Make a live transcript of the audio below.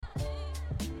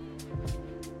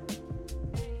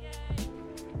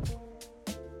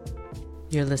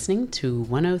You're listening to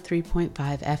 103.5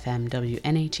 FM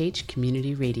WNHH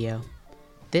Community Radio.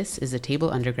 This is The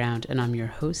Table Underground, and I'm your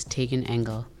host, Tegan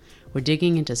Engel. We're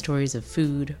digging into stories of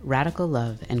food, radical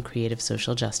love, and creative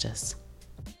social justice.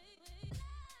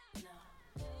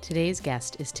 Today's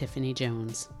guest is Tiffany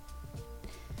Jones.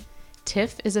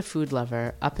 Tiff is a food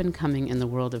lover, up and coming in the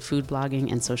world of food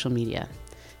blogging and social media.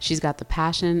 She's got the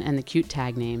passion and the cute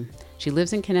tag name. She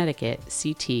lives in Connecticut,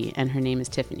 CT, and her name is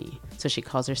Tiffany, so she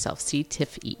calls herself C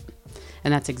Tiff Eat.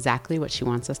 And that's exactly what she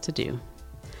wants us to do.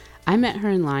 I met her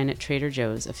in line at Trader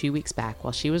Joe's a few weeks back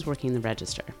while she was working the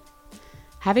register.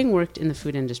 Having worked in the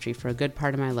food industry for a good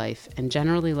part of my life and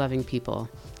generally loving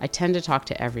people, I tend to talk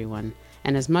to everyone,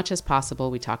 and as much as possible,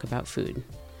 we talk about food.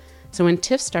 So when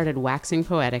Tiff started waxing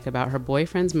poetic about her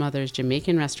boyfriend's mother's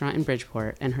Jamaican restaurant in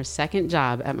Bridgeport and her second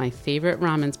job at my favorite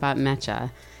ramen spot,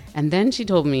 Mecha, and then she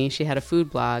told me she had a food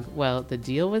blog, well, the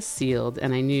deal was sealed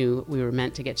and I knew we were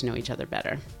meant to get to know each other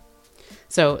better.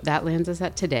 So that lands us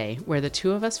at today, where the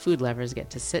two of us food lovers get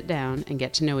to sit down and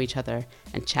get to know each other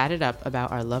and chat it up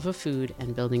about our love of food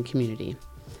and building community,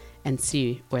 and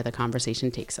see where the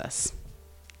conversation takes us.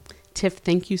 Tiff,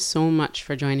 thank you so much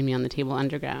for joining me on the Table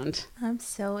Underground. I'm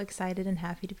so excited and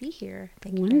happy to be here.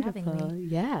 Thank you for having me.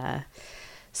 Yeah.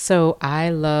 So I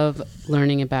love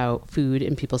learning about food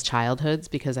in people's childhoods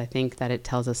because I think that it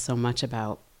tells us so much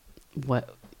about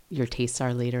what your tastes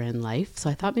are later in life. So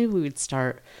I thought maybe we would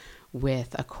start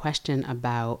with a question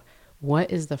about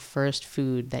what is the first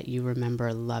food that you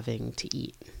remember loving to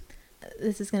eat?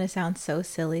 This is going to sound so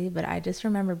silly, but I just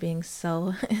remember being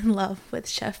so in love with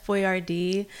Chef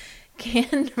Boyardee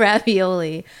canned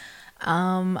ravioli.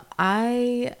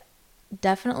 I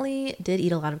definitely did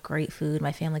eat a lot of great food.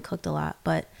 My family cooked a lot,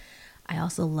 but I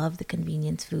also love the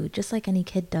convenience food, just like any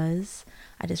kid does.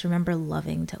 I just remember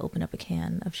loving to open up a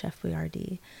can of Chef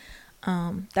Boyardee.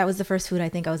 That was the first food I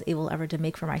think I was able ever to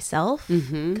make for myself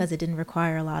because it didn't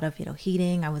require a lot of,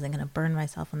 heating. I wasn't going to burn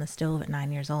myself on the stove at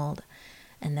 9 years old.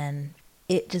 And then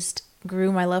it just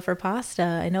grew my love for pasta.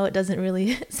 I know it doesn't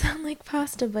really sound like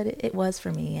pasta, but it was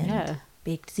for me. And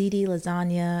baked ziti,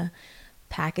 lasagna,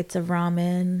 packets of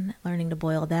ramen, learning to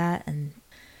boil that. And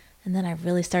then I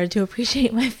really started to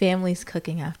appreciate my family's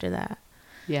cooking after that.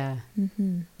 Yeah.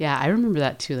 Mm-hmm. Yeah, I remember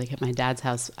that too. Like at my dad's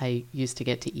house, I used to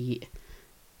get to eat,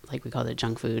 like we called it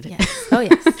junk food. Yes. Oh,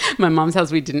 yes. My mom's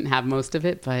house, we didn't have most of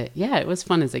it, but yeah, it was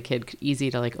fun as a kid.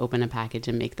 Easy to like open a package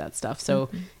and make that stuff. So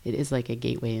it is like a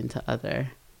gateway into other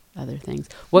things.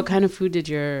 What kind of food did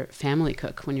your family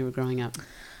cook when you were growing up?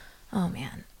 Oh,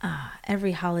 man.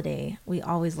 Every holiday, we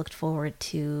always looked forward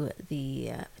to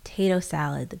the potato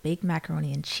salad, the baked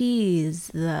macaroni and cheese,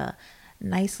 the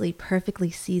nicely,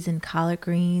 perfectly seasoned collard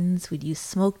greens. We'd use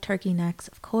smoked turkey necks,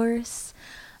 of course.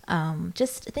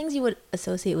 Just things you would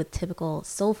associate with typical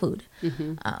soul food.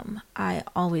 I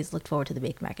always looked forward to the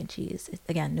baked mac and cheese.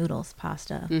 Again, noodles,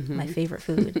 pasta, my favorite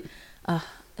food.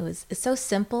 It's so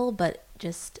simple, but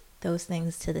just those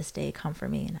things to this day come for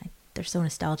me, and they're so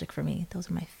nostalgic for me. Those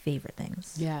are my favorite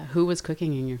things. Yeah. Who was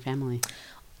cooking in your family?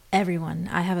 Everyone.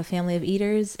 I have a family of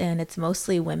eaters, and it's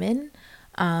mostly women.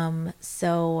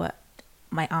 So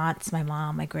my aunts, my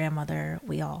mom, my grandmother,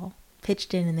 we all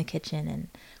pitched in the kitchen, and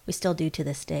we still do to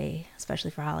this day,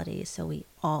 especially for holidays. So we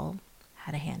all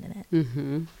had a hand in it.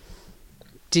 Mm-hmm.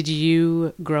 Did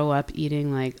you grow up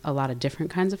eating like a lot of different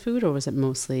kinds of food, or was it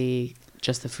mostly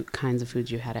just the kinds of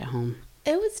foods you had at home?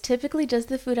 It was typically just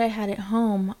the food I had at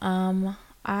home.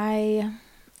 I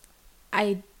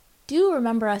do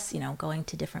remember us, going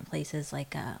to different places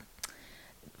like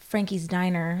Frankie's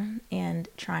Diner and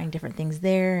trying different things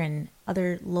there and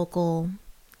other local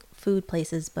food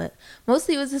places, but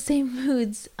mostly it was the same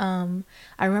foods. I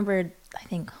remember, I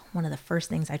think one of the first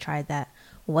things I tried that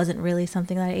wasn't really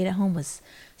something that I ate at home was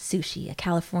sushi, a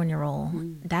California roll.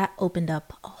 That opened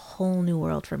up a whole new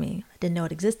world for me. I didn't know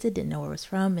it existed, didn't know where it was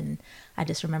from, and I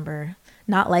just remember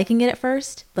not liking it at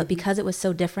first, but because it was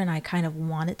so different, I kind of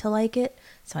wanted to like it,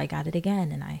 so I got it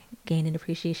again, and I gained an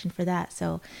appreciation for that.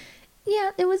 So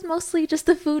yeah, it was mostly just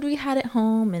the food we had at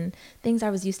home and things I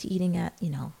was used to eating at,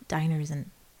 diners and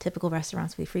typical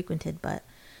restaurants we frequented, but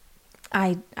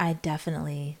I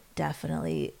definitely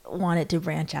wanted to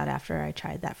branch out after I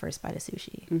tried that first bite of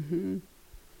sushi. Mm-hmm.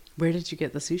 Where did you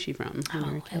get the sushi from?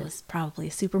 It was probably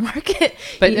a supermarket.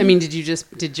 But I mean,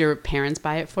 did your parents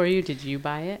buy it for you? Did you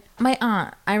buy it? My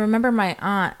aunt. I remember my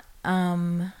aunt,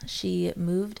 she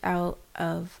moved out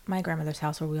of my grandmother's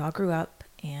house where we all grew up,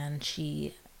 and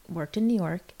she worked in New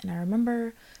York, and I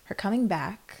remember her coming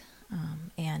back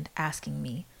and asking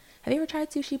me, have you ever tried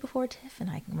sushi before, Tiff? And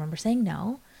I remember saying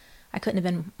no. I couldn't have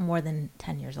been more than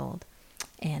 10 years old.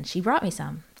 and she brought me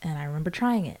some, and I remember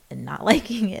trying it and not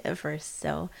liking it at first.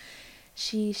 So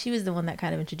she was the one that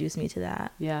kind of introduced me to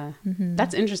that. Yeah.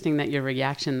 That's interesting that your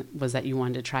reaction was that you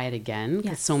wanted to try it again,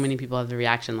 because so many people have the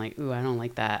reaction like, ooh, I don't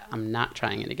like that, I'm not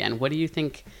trying it again. What do you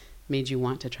think made you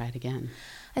want to try it again?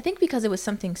 I think because it was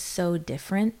something so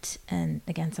different, and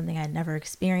again, something I'd never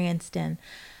experienced, and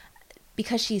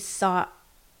because she sought,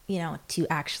 to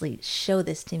actually show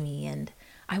this to me, and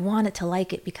I wanted to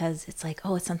like it because it's like,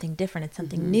 oh, it's something different, it's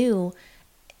something new,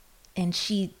 and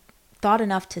she thought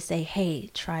enough to say, hey,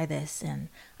 try this, and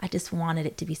I just wanted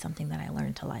it to be something that I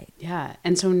learned to like. Yeah.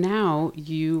 And so now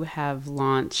you have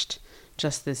launched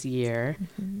just this year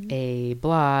a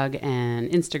blog and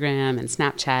Instagram and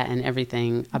Snapchat and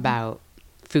everything about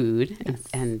food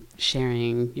and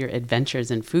sharing your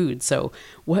adventures in food. So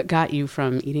what got you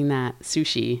from eating that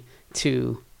sushi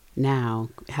to now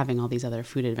having all these other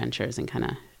food adventures and kind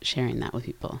of sharing that with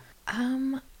people?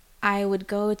 I would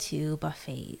go to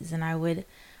buffets, and I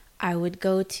would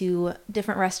go to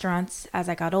different restaurants as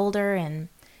I got older, and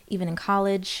even in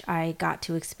college, I got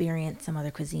to experience some other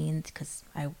cuisines because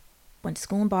I went to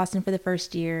school in Boston for the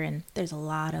first year, and there's a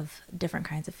lot of different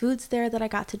kinds of foods there that I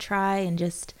got to try. And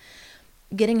just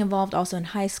getting involved also in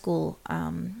high school,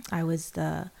 I was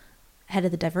the head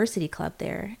of the diversity club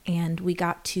there, and we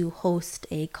got to host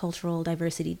a cultural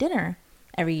diversity dinner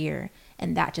every year,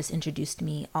 and that just introduced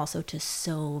me also to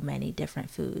so many different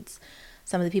foods.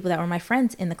 Some of the people that were my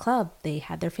friends in the club, they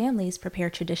had their families prepare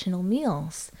traditional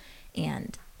meals,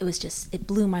 and it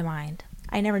blew my mind.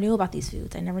 I never knew about these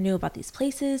foods. I never knew about these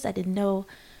places. I didn't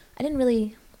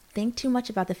really think too much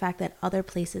about the fact that other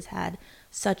places had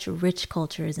such rich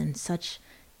cultures and such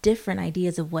different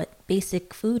ideas of what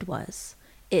basic food was.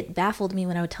 It baffled me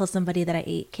when I would tell somebody that I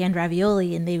ate canned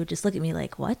ravioli, and they would just look at me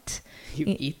like, what? You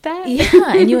eat that?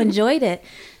 Yeah, and you enjoyed it.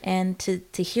 And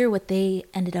to hear what they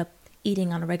ended up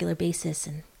eating on a regular basis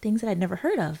and things that I'd never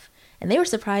heard of. And they were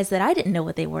surprised that I didn't know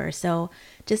what they were. So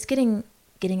just getting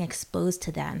exposed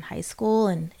to that in high school,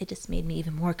 and it just made me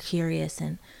even more curious,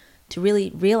 and to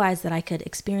really realize that I could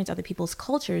experience other people's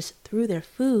cultures through their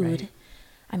food. Right.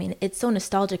 I mean, it's so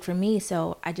nostalgic for me,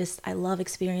 so I love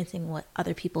experiencing what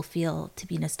other people feel to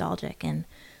be nostalgic, and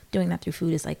doing that through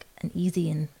food is like an easy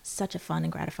and such a fun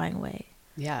and gratifying way.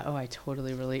 Yeah, I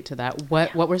totally relate to that.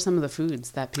 What were some of the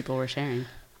foods that people were sharing?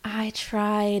 I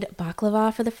tried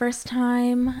baklava for the first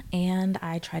time, and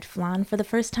I tried flan for the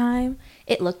first time.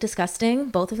 It looked disgusting,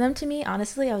 both of them to me.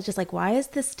 Honestly, I was just like, why is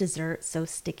this dessert so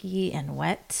sticky and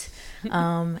wet?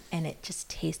 And it just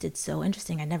tasted so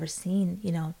interesting. I'd never seen,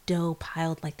 dough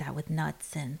piled like that with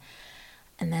nuts, and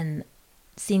then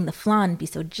seeing the flan be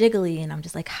so jiggly, and I'm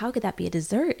just like, how could that be a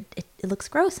dessert? It looks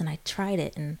gross. And I tried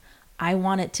it, and I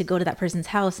wanted to go to that person's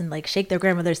house and like shake their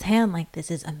grandmother's hand like, this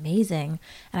is amazing.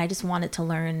 And I just wanted to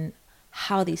learn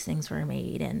how these things were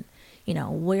made, and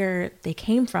where they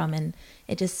came from, and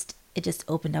it just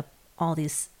opened up all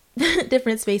these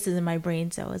different spaces in my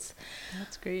brain. So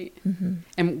that's great.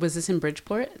 And was this in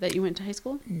Bridgeport that you went to high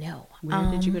school? No. Where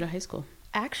did you go to high school?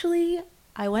 Actually,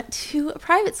 I went to a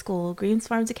private school, Greens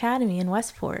Farms Academy in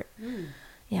Westport.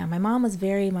 Yeah, my mom was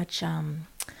very much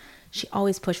she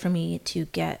always pushed for me to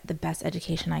get the best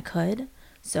education I could.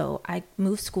 So I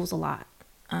moved schools a lot.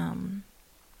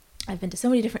 I've been to so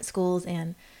many different schools,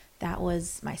 and that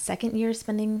was my second year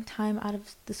spending time out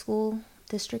of the school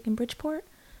district in Bridgeport.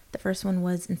 The first one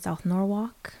was in South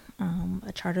Norwalk,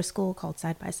 a charter school called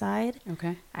Side by Side.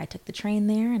 Okay. I took the train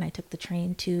there, and I took the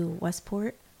train to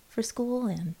Westport for school.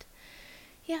 And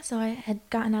yeah, so I had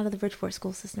gotten out of the Bridgeport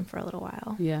school system for a little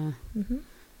while. Yeah.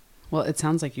 Well, it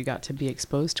sounds like you got to be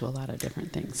exposed to a lot of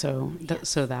different things. So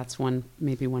so that's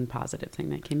maybe one positive thing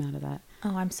that came out of that.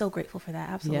 Oh, I'm so grateful for that.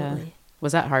 Absolutely. Yeah.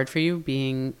 Was that hard for you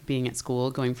being at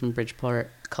school, going from Bridgeport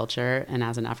culture, and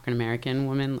as an African-American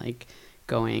woman, like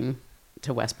going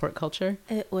to Westport culture?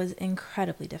 It was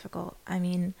incredibly difficult. I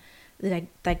mean, the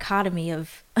dichotomy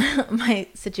of my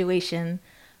situation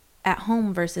at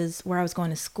home versus where I was going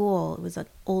to school. It was an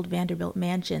old Vanderbilt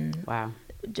mansion. Wow.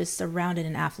 Just surrounded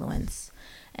in affluence.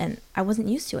 And I wasn't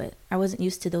used to it. I wasn't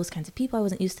used to those kinds of people. I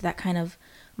wasn't used to that kind of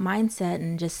mindset.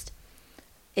 And just,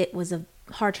 it was a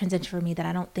hard transition for me that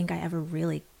I don't think I ever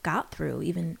really got through.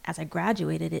 Even as I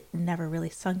graduated, it never really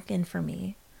sunk in for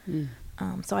me.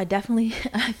 So I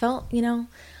felt,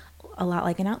 a lot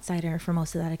like an outsider for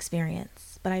most of that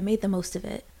experience. But I made the most of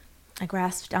it. I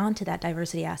grasped onto that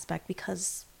diversity aspect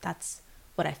because that's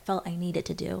what I felt I needed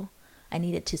to do. I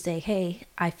needed to say, hey,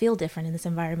 I feel different in this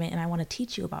environment, and I want to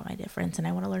teach you about my difference, and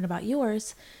I want to learn about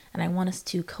yours, and I want us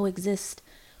to coexist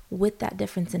with that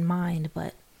difference in mind,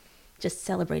 but just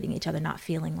celebrating each other, not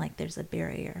feeling like there's a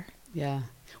barrier. Yeah.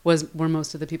 Were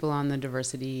most of the people on the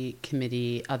diversity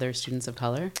committee other students of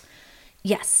color?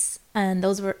 Yes, and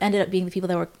those ended up being the people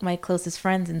that were my closest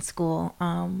friends in school.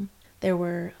 There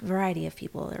were a variety of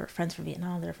people. There were friends from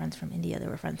Vietnam. There were friends from India. There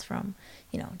were friends from,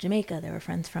 Jamaica. There were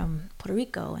friends from Puerto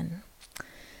Rico. And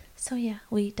so, yeah,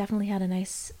 we definitely had a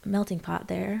nice melting pot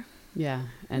there. Yeah.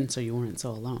 And so you weren't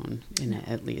so alone in it,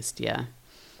 at least. Yeah.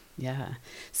 Yeah.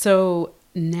 So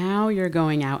now you're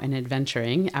going out and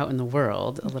adventuring out in the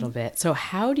world a little bit. So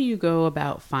how do you go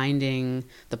about finding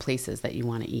the places that you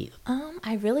want to eat?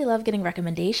 I really love getting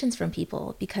recommendations from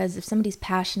people, because if somebody's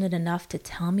passionate enough to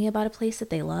tell me about a place that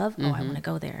they love, I want to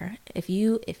go there. If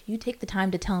you take the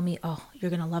time to tell me, oh,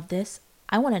 you're going to love this,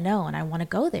 I want to know and I want to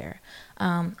go there.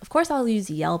 Of course, I'll use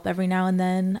Yelp every now and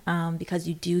then, because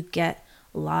you do get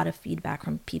a lot of feedback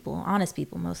from people, honest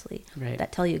people mostly, right,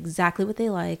 that tell you exactly what they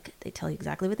like. They tell you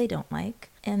exactly what they don't like.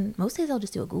 And most days I'll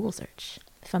just do a Google search.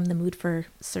 If I'm in the mood for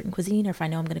certain cuisine, or if I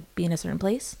know I'm going to be in a certain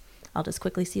place, I'll just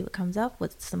quickly see what comes up,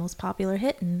 what's the most popular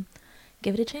hit, and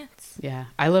give it a chance. Yeah.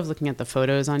 I love looking at the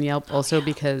photos on Yelp also,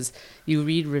 because you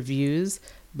read reviews,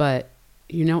 but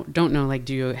you don't know, like,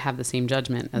 do you have the same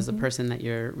judgment as the person that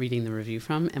you're reading the review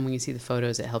from? And when you see the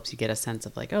photos, it helps you get a sense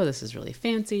of like, oh, this is really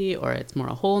fancy, or it's more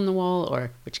a hole in the wall,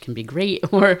 or which can be great,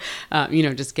 or,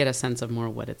 just get a sense of more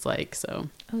what it's like. So,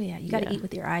 oh yeah, you got to eat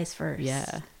with your eyes first.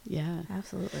 Yeah. Yeah.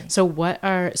 Absolutely.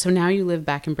 So so now you live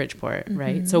back in Bridgeport,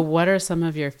 right? So what are some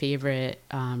of your favorite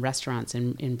restaurants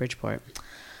in Bridgeport?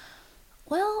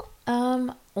 Well,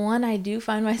 one I do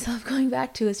find myself going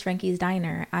back to is Frankie's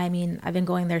Diner. I mean, I've been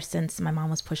going there since my mom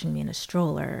was pushing me in a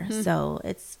stroller. So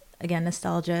it's, again,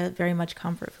 nostalgia, very much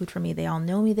comfort food for me. They all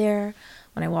know me there.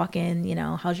 When I walk in,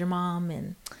 how's your mom?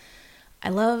 And I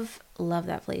love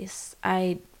that place.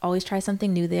 I always try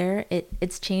something new there.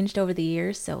 It's changed over the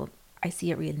years, so I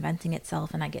see it reinventing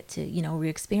itself, and I get to,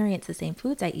 re-experience the same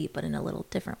foods I eat, but in a little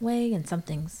different way. And some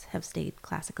things have stayed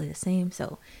classically the same.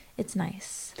 So it's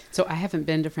nice. So I haven't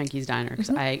been to Frankie's Diner,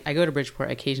 because I go to Bridgeport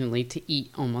occasionally to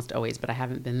eat, almost always, but I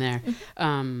haven't been there.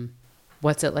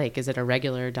 What's it like? Is it a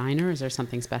regular diner, or is there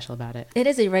something special about it? It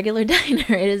is a regular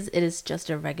diner. It is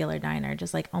just a regular diner,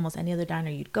 just like almost any other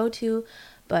diner you'd go to.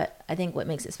 But I think what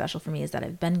makes it special for me is that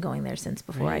I've been going there since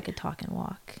before I could talk and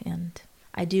walk. And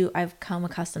I've come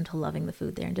accustomed to loving the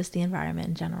food there and just the environment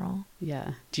in general.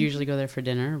 Yeah. Do you usually go there for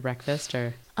dinner, breakfast,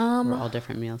 or all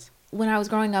different meals? When I was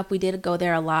growing up, we did go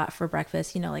there a lot for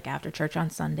breakfast, like after church on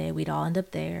Sunday, we'd all end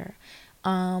up there.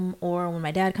 Or when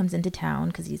my dad comes into town,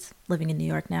 because he's living in New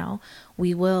York now,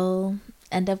 we will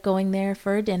end up going there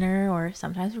for dinner, or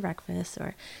sometimes for breakfast,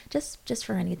 or just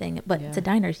for anything. But it's a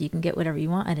diner, so you can get whatever you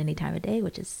want at any time of day,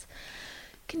 which is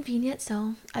convenient.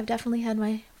 So I've definitely had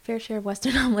my fair share of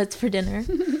Western omelets for dinner.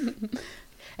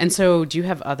 And so do you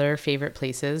have other favorite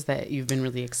places that you've been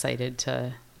really excited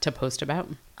to post about?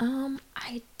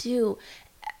 I do.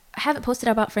 I haven't posted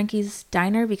about Frankie's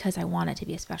Diner because I want it to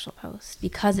be a special post,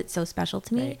 because it's so special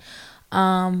to me.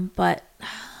 Right. But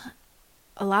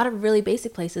a lot of really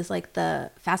basic places, like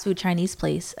the fast food Chinese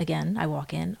place, again, I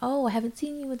walk in, oh, I haven't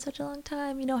seen you in such a long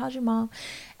time. How's your mom?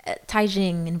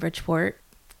 Taijing in Bridgeport.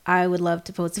 I would love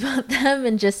to post about them,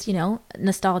 and just,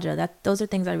 nostalgia. Those are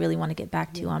things I really want to get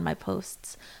back to on my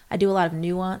posts. I do a lot of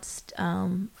nuanced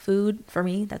food. For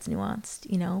me, that's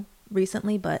nuanced,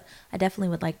 recently, but I definitely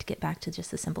would like to get back to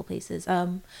just the simple places.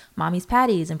 Mommy's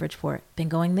Patties in Bridgeport. Been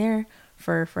going there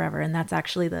for forever, and that's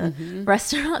actually the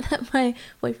restaurant that my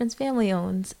boyfriend's family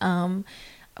owns. I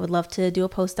would love to do a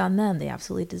post on them. They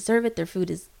absolutely deserve it. Their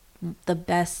food is the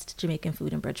best Jamaican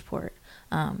food in Bridgeport.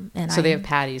 So they have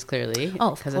patties, clearly,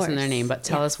 because it's in their name, but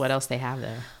tell us what else they have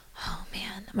there. Oh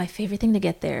man, my favorite thing to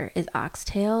get there is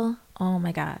oxtail. Oh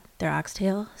my God, their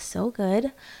oxtail, so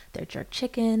good. Their jerk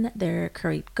chicken, their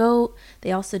curried goat.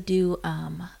 They also do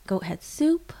goat head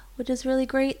soup, which is really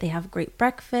great. They have great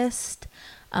breakfast.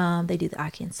 They do the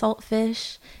ackee and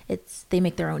saltfish. They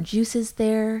make their own juices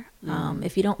there.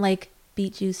 If you don't like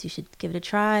beet juice, you should give it a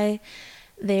try.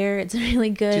 There, it's really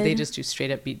good. Do they just do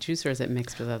straight up beet juice, or is it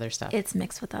mixed with other stuff? It's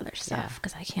mixed with other stuff,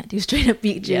 because I can't do straight up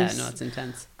beet juice. Yeah, no, it's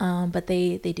intense. But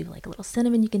they do like a little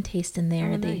cinnamon you can taste in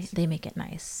there. Oh, nice. They make it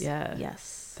nice. Yeah.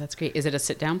 Yes. That's great. Is it a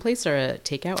sit down place or a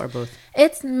takeout, or both?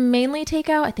 It's mainly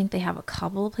takeout. I think they have a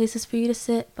couple of places for you to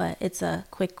sit, but it's a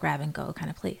quick grab and go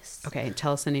kind of place. Okay,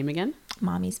 tell us the name again.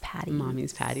 Mommy's Patties.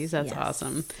 Mommy's Patties. That's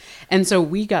awesome. And so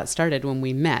we got started when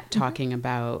we met talking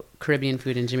about Caribbean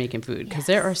food and Jamaican food, because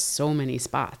there are so many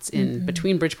spots in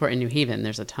between Bridgeport and New Haven.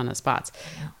 There's a ton of spots.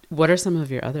 What are some of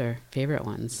your other favorite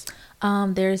ones?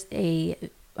 There's a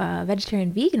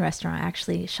vegetarian vegan restaurant,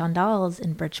 actually, Chandal's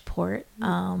in Bridgeport.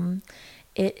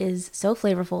 It is so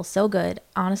flavorful, so good.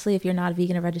 Honestly, if you're not a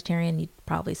vegan or vegetarian, you'd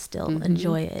probably still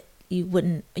enjoy it. You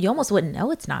almost wouldn't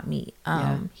know it's not meat.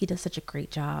 He does such a great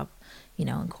job,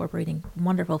 incorporating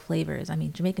wonderful flavors. I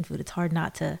mean, Jamaican food, it's hard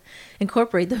not to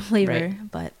incorporate the flavor,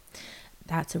 but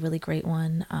that's a really great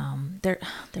one.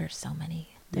 There's so many.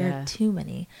 There are too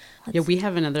many. We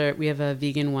have a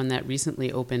vegan one that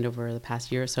recently opened over the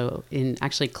past year or so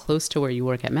actually close to where you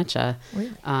work at Mecha,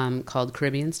 really? Called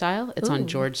Caribbean Style. It's on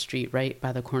George Street, right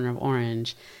by the corner of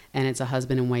Orange. And it's a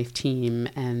husband and wife team.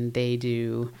 And they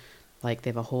do, they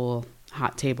have a whole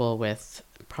hot table with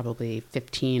probably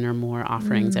 15 or more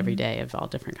offerings every day of all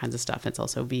different kinds of stuff. It's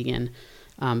also vegan.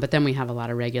 But then we have a lot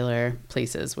of regular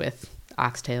places with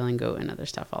oxtail and goat and other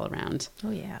stuff all around.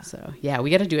 Oh yeah. So we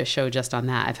got to do a show just on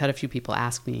that. I've had a few people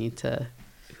ask me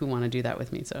who want to do that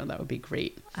with me, so that would be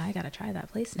great. I got to try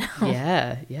that place now.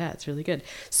 Yeah, it's really good.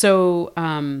 So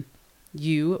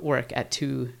you work at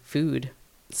 2 food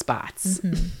spots.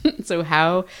 So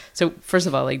first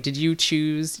of all, did you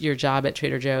choose your job at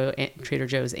Trader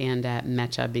Joe's and at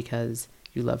Mecha because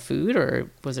you love food, or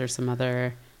was there some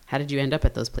other, how did you end up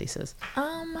at those places?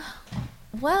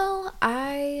 Well,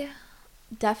 I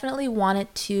definitely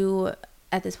wanted to,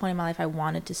 at this point in my life, I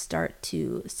wanted to start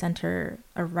to center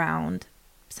around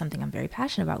something I'm very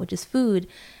passionate about, which is food.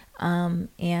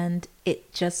 And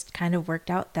it just kind of worked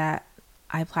out that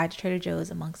I applied to Trader Joe's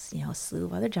amongst, a slew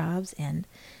of other jobs, and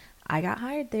I got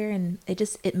hired there, and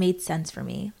it made sense for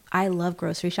me. I love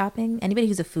grocery shopping. Anybody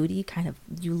who's a foodie,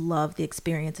 you love the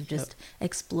experience of just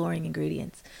exploring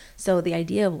ingredients. So the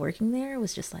idea of working there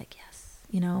was just yes,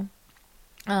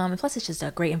 and plus it's just a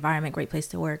great environment, great place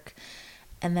to work.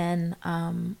 And then,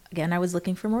 again, I was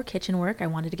looking for more kitchen work. I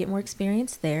wanted to get more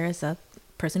experience there as a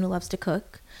person who loves to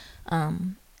cook.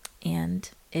 And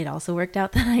it also worked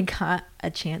out that I got a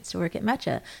chance to work at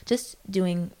Mecha, just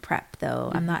doing prep though.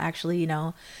 Mm-hmm. I'm not actually,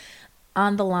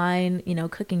 on the line,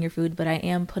 cooking your food, but I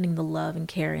am putting the love and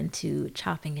care into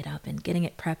chopping it up and getting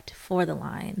it prepped for the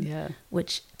line,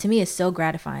 which to me is so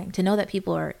gratifying to know that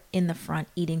people are in the front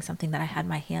eating something that I had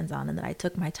my hands on and that I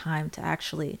took my time to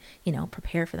actually,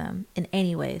 prepare for them in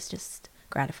any way. It's just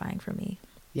gratifying for me.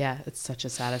 Yeah, it's such a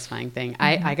satisfying thing.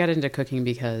 Mm-hmm. I got into cooking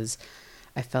because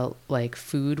I felt like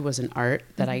food was an art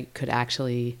that I could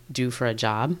actually do for a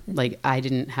job. I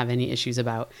didn't have any issues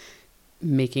about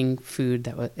making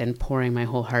food and pouring my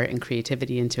whole heart and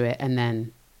creativity into it and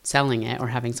then selling it or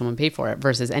having someone pay for it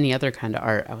versus any other kind of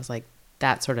art. I was like,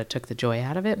 that sort of took the joy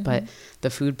out of it. Mm-hmm. But the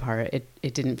food part,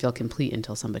 it didn't feel complete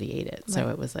until somebody ate it. Right. So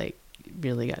it was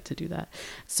really got to do that.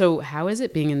 So how is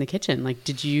it being in the kitchen?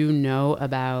 Did you know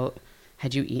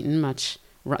had you eaten much?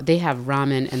 They have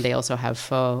ramen and they also have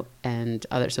pho and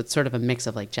others. So it's sort of a mix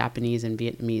of Japanese and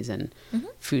Vietnamese and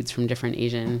foods from different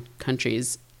Asian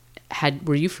countries.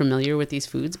 Were you familiar with these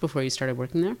foods before you started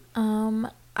working there?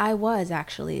 I was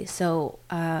actually. So,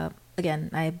 again,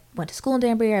 I went to school in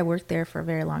Danbury. I worked there for a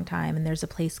very long time. And there's a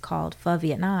place called Pho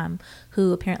Vietnam,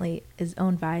 who apparently is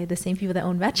owned by the same people that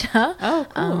own Mecha. Oh,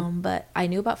 cool. But I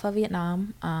knew about Pho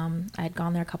Vietnam. I had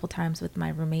gone there a couple times with my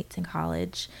roommates in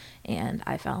college, and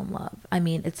I fell in love. I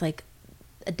mean, it's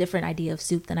a different idea of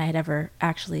soup than I had ever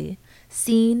actually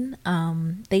seen.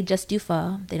 They just do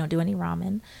pho. They don't do any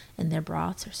ramen, and their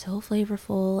broths are so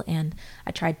flavorful. And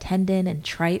I tried tendon and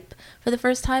tripe for the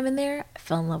first time in there. I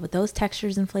fell in love with those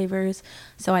textures and flavors.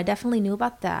 So I definitely knew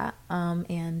about that.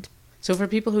 And so for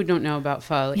people who don't know about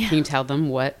pho, can you tell them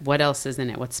what else is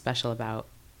in it? What's special about?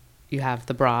 You have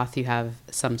the broth, you have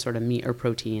some sort of meat or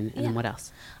protein, and then what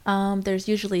else? There's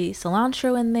usually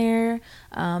cilantro in there.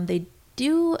 They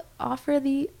do offer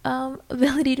the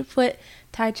ability to put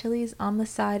Thai chilies on the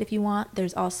side if you want.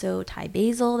 There's also Thai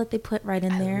basil that they put right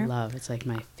in there. It's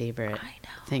my favorite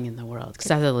thing in the world because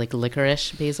it has a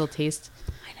licorice basil taste.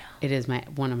 I know. It is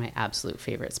one of my absolute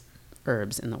favorites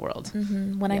herbs in the world.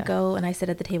 Mm-hmm. When I go and I sit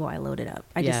at the table, I load it up.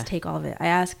 I just take all of it. I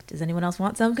ask, does anyone else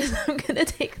want some? Because I'm going to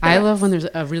take that. I love when there's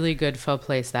a really good pho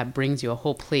place that brings you a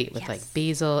whole plate with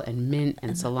basil and mint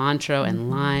and cilantro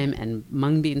and lime and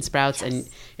mung bean sprouts. And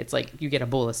it's you get a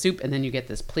bowl of soup and then you get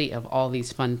this plate of all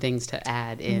these fun things to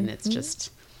add in. It's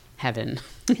just heaven.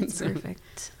 It's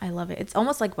perfect. I love it. It's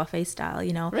almost like buffet style,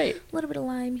 Right. A little bit of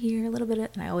lime here, a little bit of,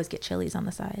 and I always get chilies on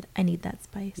the side. I need that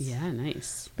spice. Yeah,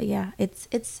 nice. But yeah, it's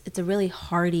a really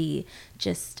hearty,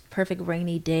 just perfect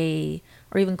rainy day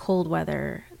or even cold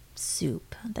weather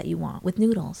soup that you want with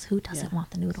noodles. Who doesn't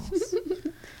want the noodles?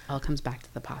 All comes back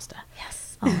to the pasta.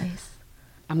 Yes, always.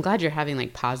 I'm glad you're having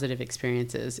positive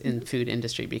experiences in the food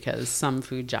industry because some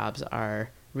food jobs are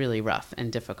really rough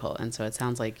and difficult. And so it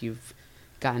sounds like you've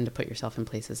gotten to put yourself in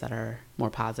places that are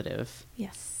more positive.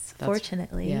 Yes,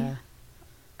 fortunately. Yeah.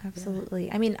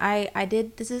 Absolutely. I mean, I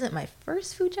did, this isn't my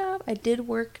first food job. I did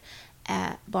work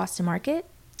at Boston Market,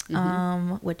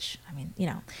 which, I mean, you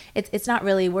know, it's not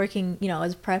really working, you know,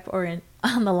 as prep or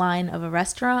on the line of a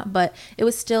restaurant, but it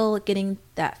was still getting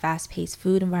that fast-paced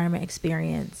food environment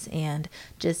experience and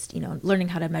just, you know, learning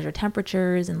how to measure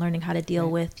temperatures and learning how to deal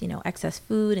with, you know, excess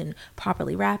food and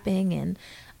properly wrapping. And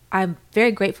I'm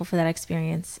very grateful for that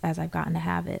experience as I've gotten to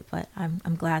have it, but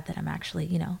I'm glad that I'm actually,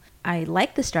 you know, I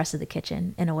like the stress of the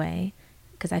kitchen in a way,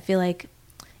 because I feel like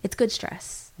it's good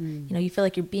stress. You know, you feel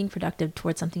like you're being productive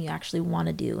towards something you actually want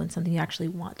to do and something you actually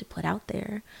want to put out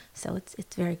there. So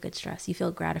it's very good stress. You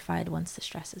feel gratified once the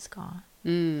stress is gone.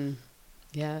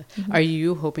 Yeah. Are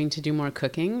you hoping to do more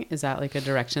cooking? Is that like a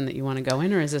direction that you want to go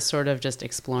in, or is this sort of just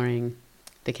exploring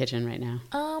the kitchen right now?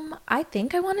 I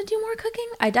think I want to do more cooking.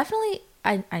 I definitely,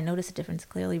 I notice a difference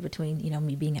clearly between, you know,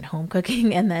 me being at home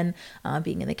cooking and then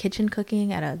being in the kitchen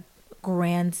cooking at a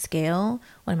grand scale.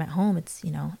 When I'm at home, it's,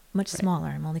 you know, much smaller.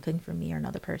 I'm only cooking for me or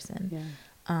another person.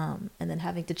 Yeah. And then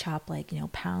having to chop like, you know,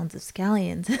 pounds of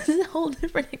scallions is a whole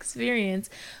different experience.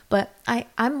 But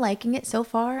I'm liking it so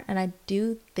far, and I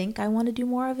do think I want to do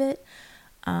more of it.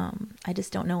 I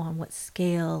just don't know on what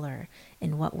scale or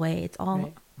in what way. It's all,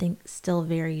 I think, still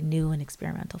very new and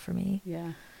experimental for me.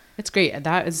 Yeah. It's great.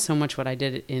 That is so much what I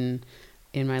did in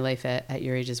my life at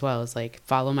your age as well, is like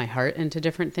follow my heart into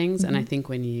different things. And I think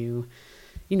when you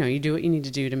know, you do what you need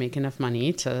to do to make enough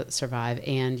money to survive,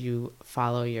 and you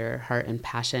follow your heart and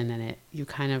passion, and you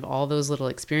kind of, all those little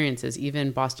experiences,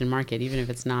 even Boston Market, even if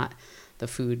it's not the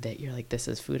food that you're like, this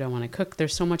is food I want to cook,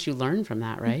 there's so much you learn from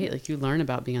that, right? Like you learn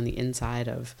about being on the inside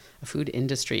of a food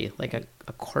industry, like a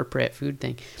corporate food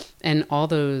thing. And all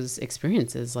those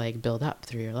experiences like build up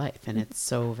through your life, and it's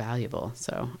so valuable.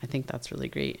 So I think that's really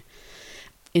great.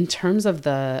 In terms of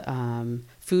the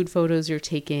food photos you're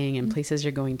taking and places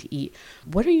you're going to eat,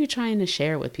 what are you trying to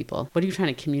share with people? What are you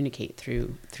trying to communicate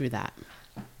through that?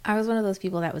 I was one of those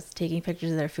people that was taking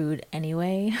pictures of their food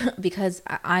anyway, because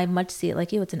I much see it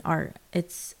like you. It's an art.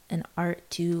 It's an art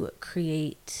to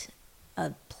create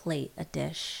a plate, a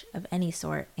dish of any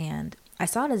sort. And I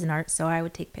saw it as an art, so I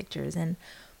would take pictures. And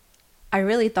I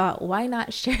really thought, why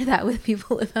not share that with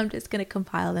people if I'm just going to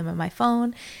compile them on my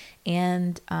phone?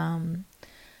 And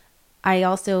I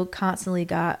also constantly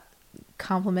got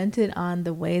complimented on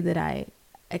the way that I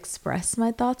express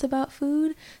my thoughts about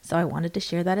food. So I wanted to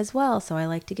share that as well. So I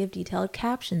like to give detailed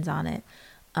captions on it,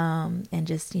 and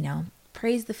just, you know,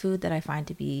 praise the food that I find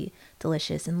to be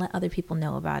delicious and let other people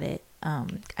know about it.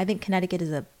 I think Connecticut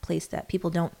is a place that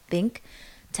people don't think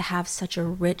to have such a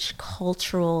rich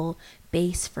cultural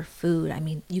base for food. I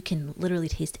mean, you can literally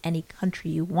taste any country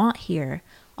you want here.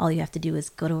 All you have to do is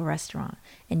go to a restaurant,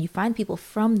 and you find people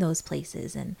from those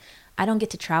places. And I don't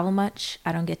get to travel much.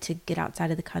 I don't get to get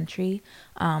outside of the country,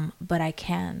 but I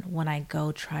can when I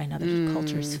go try another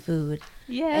culture's food.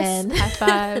 Yes, and high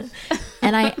five.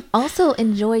 And I also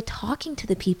enjoy talking to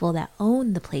the people that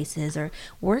own the places or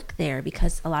work there,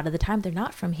 because a lot of the time they're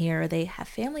not from here, or they have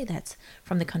family that's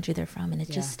from the country they're from, and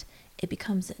it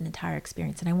becomes an entire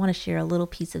experience. And I want to share a little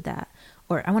piece of that,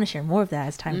 or I want to share more of that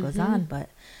as time goes on, but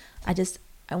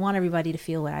I want everybody to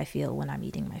feel what I feel when I'm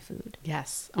eating my food.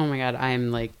 Yes. Oh my God.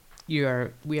 I'm like, we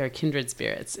are kindred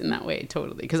spirits in that way.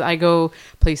 Totally. Because I go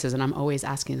places and I'm always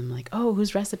asking them like, oh,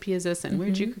 whose recipe is this? And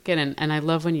where'd you cook it? And I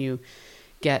love when you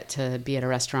get to be at a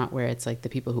restaurant where it's like the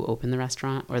people who open the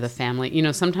restaurant or the family, you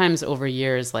know, sometimes over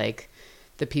years, like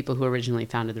the people who originally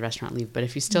founded the restaurant leave, but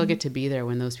if you still get to be there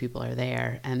when those people are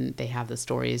there and they have the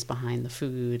stories behind the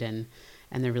food and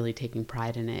they're really taking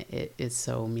pride in it, it is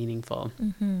so meaningful.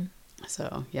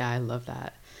 So yeah, I love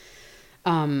that.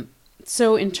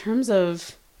 So in terms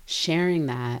of sharing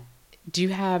that, do you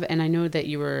have, and I know that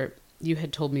you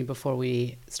had told me before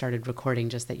we started recording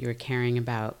just that you were caring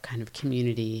about kind of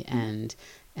community and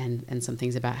some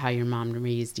things about how your mom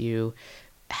raised you.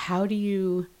 How do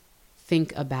you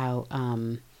think about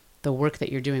the work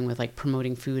that you're doing with like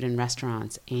promoting food in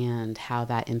restaurants and how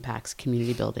that impacts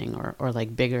community building or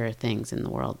like bigger things in the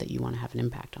world that you want to have an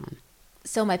impact on?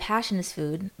 So my passion is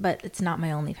food, but it's not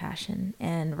my only passion.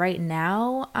 And right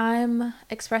now I'm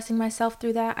expressing myself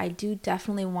through that. I do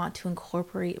definitely want to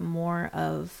incorporate more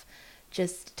of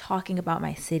just talking about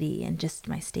my city and just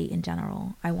my state in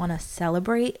general. I want to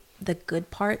celebrate the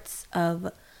good parts of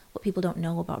what people don't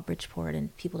know about Bridgeport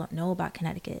and people don't know about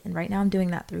Connecticut. And right now I'm doing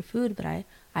that through food, but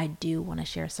I do want to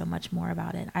share so much more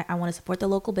about it. I want to support the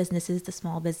local businesses, the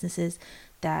small businesses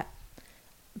that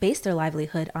base their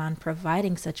livelihood on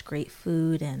providing such great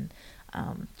food and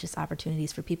just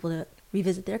opportunities for people to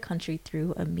revisit their country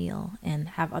through a meal and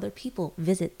have other people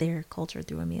visit their culture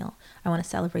through a meal. I want to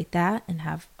celebrate that and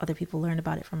have other people learn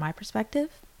about it from my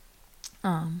perspective.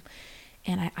 And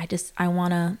I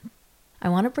want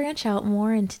to branch out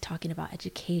more into talking about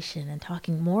education and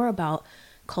talking more about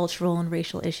cultural and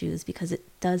racial issues, because it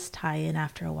does tie in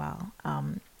after a while.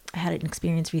 I had an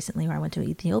experience recently where I went to an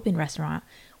Ethiopian restaurant.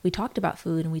 We talked about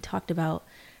food, and we talked about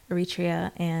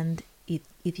Eritrea and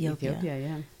Ethiopia,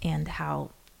 yeah. and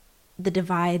how the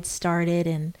divide started,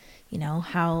 and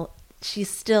how she's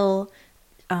still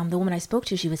the woman I spoke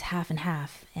to, she was half and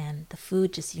half, and the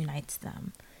food just unites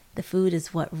them. The food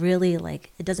is what really,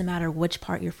 like, it doesn't matter which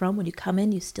part you're from. When you come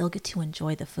in, you still get to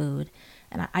enjoy the food.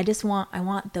 And I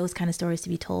want those kind of stories to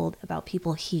be told about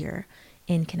people here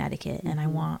in Connecticut. And I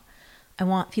want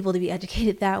people to be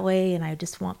educated that way. And I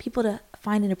just want people to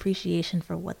find an appreciation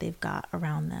for what they've got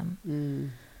around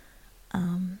them.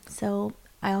 So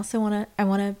I also want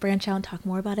to branch out and talk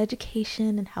more about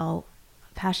education and how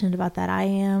passionate about that I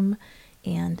am,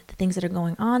 and the things that are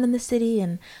going on in the city.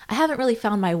 And I haven't really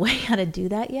found my way how to do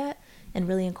that yet and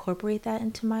really incorporate that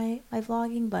into my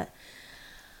vlogging, but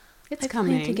it's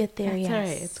coming. Plan to get there. That's yes. All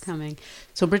right. It's coming.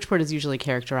 So Bridgeport is usually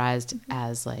characterized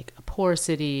as like a poor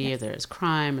city, Yes. or there's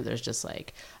crime, or there's just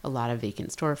like a lot of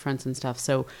vacant storefronts and stuff.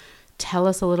 So tell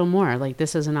us a little more. Like,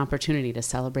 this is an opportunity to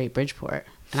celebrate Bridgeport.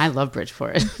 And I love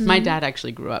Bridgeport. My dad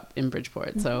actually grew up in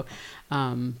Bridgeport. So,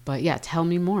 but yeah, tell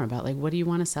me more about, like, what do you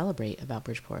want to celebrate about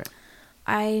Bridgeport?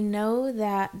 I know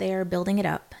that they're building it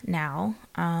up now.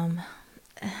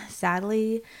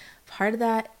 Sadly, part of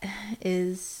that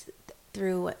is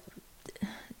through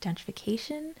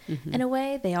gentrification in a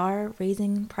way. They are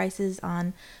raising prices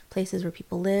on places where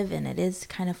people live, and it is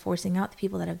kind of forcing out the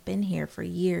people that have been here for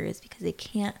years because they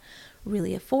can't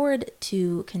really afford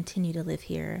to continue to live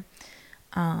here.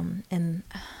 And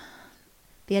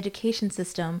the education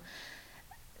system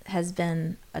has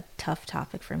been a tough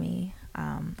topic for me.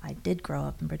 I did grow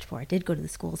up in Bridgeport. I did go to the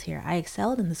schools here. I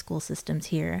excelled in the school systems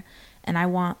here, and I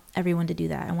want everyone to do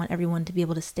that. I want everyone to be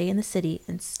able to stay in the city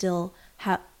and still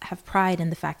have pride in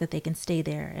the fact that they can stay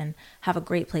there and have a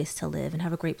great place to live and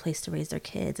have a great place to raise their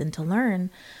kids and to learn.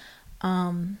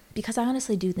 Because I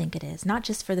honestly do think it is, not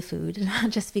just for the food,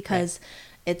 not just because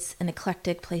it's an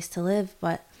eclectic place to live,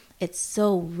 but it's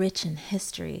so rich in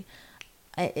history.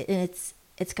 It's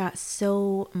got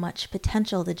so much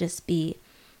potential to just be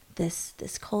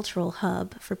this cultural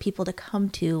hub for people to come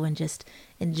to and just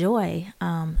enjoy.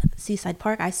 Seaside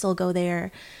Park, I still go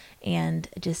there and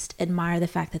just admire the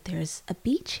fact that there's a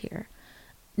beach here.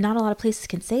 Not a lot of places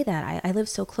can say that. I live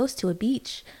so close to a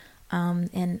beach,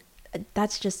 and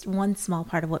that's just one small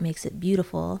part of what makes it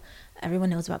beautiful. Everyone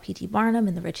knows about P.T. Barnum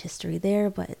and the rich history there,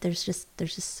 but there's just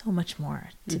so much more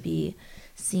to be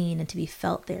seen and to be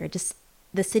felt there. Just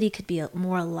the city could be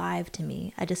more alive to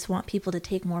me. I just want people to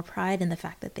take more pride in the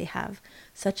fact that they have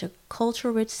such a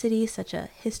cultural rich city, such a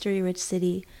history rich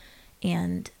city,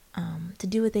 and to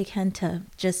do what they can to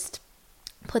just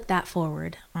put that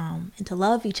forward, and to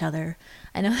love each other.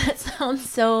 I know that sounds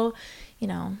so,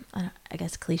 I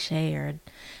guess cliche, or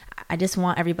I just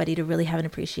want everybody to really have an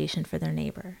appreciation for their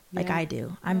neighbor, like I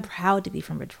do. I'm proud to be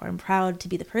from Bridgeport. I'm proud to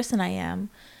be the person I am.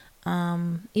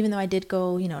 Even though I did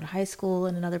go, to high school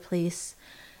in another place,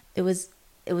 it was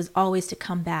always to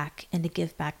come back and to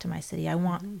give back to my city. I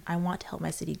want to help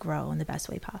my city grow in the best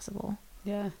way possible.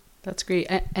 Yeah, that's great.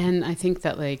 And I think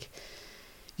that, like,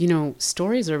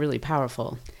 stories are really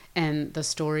powerful, and the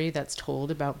story that's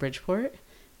told about Bridgeport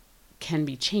can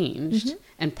be changed.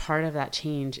 And part of that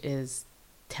change is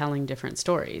telling different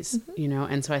stories,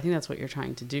 and so I think that's what you're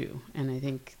trying to do, and I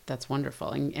think that's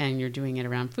wonderful, and you're doing it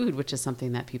around food, which is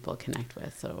something that people connect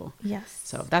with. So yes,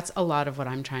 so that's a lot of what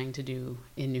I'm trying to do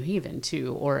in New Haven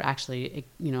too, or actually,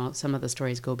 some of the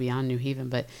stories go beyond New Haven,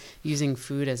 but using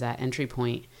food as that entry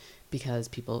point, because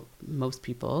most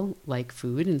people like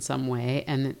food in some way,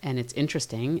 and it's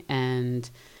interesting, and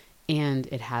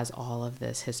it has all of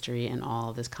this history and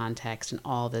all of this context and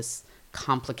all this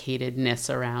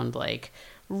complicatedness around, like,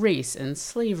 race and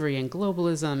slavery and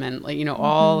globalism and, like,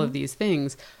 all of these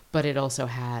things, but it also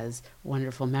has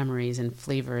wonderful memories and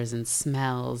flavors and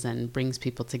smells and brings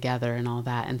people together and all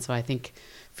that. And so I think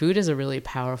food is a really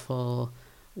powerful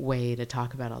way to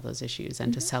talk about all those issues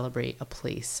and to celebrate a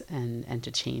place and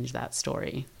to change that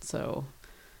story. So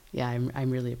yeah, I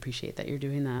really appreciate that you're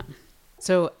doing that.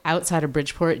 So outside of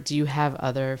Bridgeport, do you have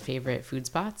other favorite food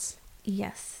spots?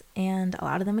 Yes, and a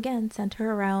lot of them, again,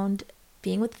 center around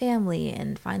being with family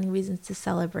and finding reasons to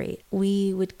celebrate.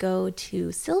 We would go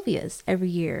to Sylvia's every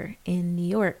year in New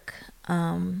York,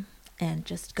 and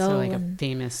just go. So like a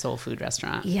famous soul food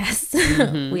restaurant. Yes,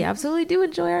 we absolutely do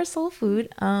enjoy our soul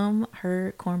food.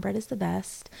 Her cornbread is the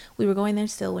best. We were going there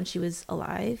still when she was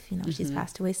alive. She's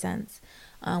passed away since.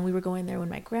 We were going there when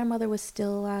my grandmother was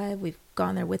still alive. We've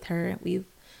gone there with her. We've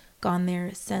gone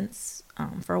there since.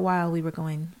 For a while, we were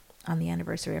going on the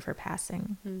anniversary of her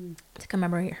passing to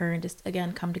commemorate her and just,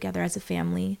 again, come together as a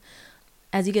family.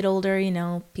 As you get older, you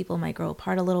know, people might grow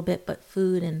apart a little bit, but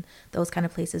food and those kind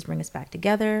of places bring us back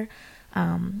together.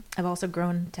 I've also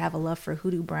grown to have a love for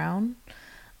Hoodoo Brown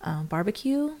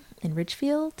barbecue in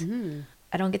Ridgefield.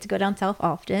 I don't get to go down south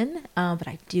often, but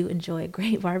I do enjoy a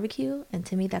great barbecue. And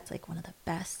to me, that's like one of the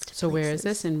best So places. Where is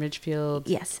this? In Ridgefield?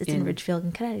 Yes, it's in Ridgefield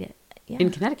in Connecticut. Yeah. In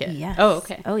Connecticut? Yes. Oh,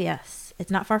 okay. Oh, yes.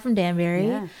 It's not far from Danbury.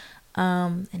 Yeah.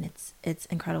 And it's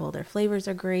incredible. Their flavors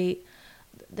are great.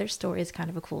 Their story is kind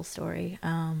of a cool story.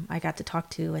 I got to talk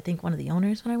to, I think, one of the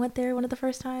owners when I went there one of the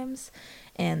first times,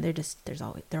 and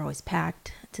they're always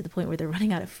packed to the point where they're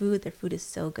running out of food. Their food is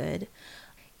so good.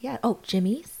 Yeah. Oh,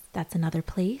 Jimmy's. That's another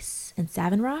place in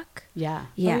Savin Rock. Yeah.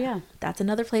 Yeah. Oh, yeah. That's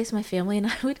another place my family and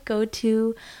I would go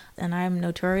to, and I'm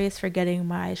notorious for getting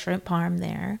my shrimp parm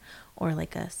there, or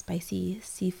like a spicy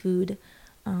seafood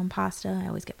pasta. I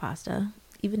always get pasta.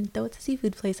 Even though it's a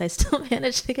seafood place, I still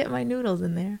manage to get my noodles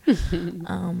in there.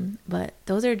 But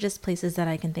those are just places that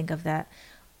I can think of that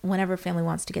whenever family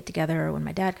wants to get together, or when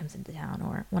my dad comes into town,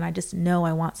 or when I just know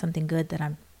I want something good that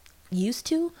I'm used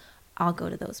to, I'll go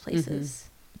to those places.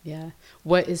 Yeah.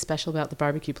 What is special about the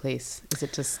barbecue place? Is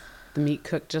it just the meat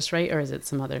cooked just right, or is it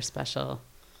some other special?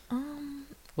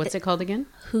 What's it called again?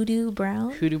 Hoodoo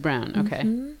Brown. Hoodoo Brown.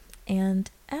 Okay.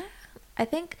 And I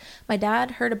think my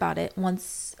dad heard about it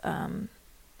once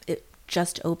it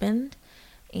just opened,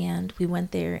 and we went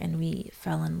there and we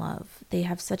fell in love. They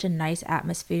have such a nice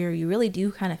atmosphere. You really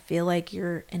do kind of feel like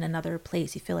you're in another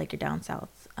place. You feel like you're down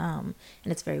south. And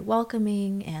it's very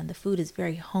welcoming, and the food is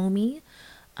very homey.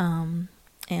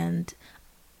 And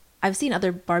I've seen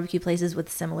other barbecue places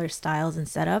with similar styles and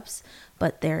setups,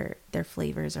 but their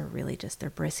flavors are really just, their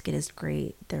brisket is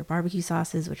great. Their barbecue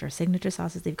sauces, which are signature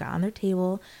sauces they've got on their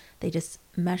table, they just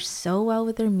mesh so well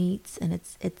with their meats, and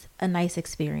it's a nice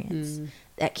experience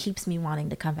that keeps me wanting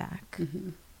to come back.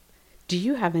 Do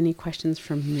you have any questions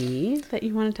from me that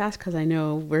you wanted to ask? Because I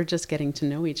know we're just getting to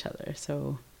know each other.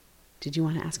 So did you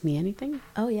want to ask me anything?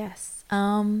 Oh, yes.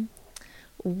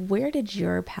 Where did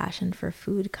your passion for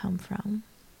food come from?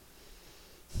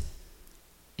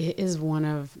 It is one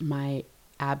of my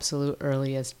absolute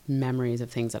earliest memories of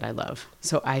things that I love.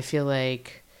 So I feel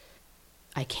like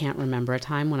I can't remember a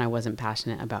time when I wasn't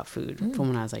passionate about food from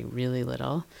when I was like really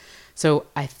little. So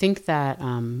I think that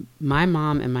my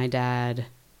mom and my dad,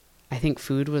 I think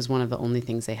food was one of the only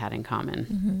things they had in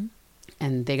common.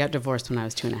 And they got divorced when I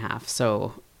was 2.5.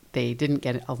 So they didn't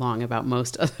get along about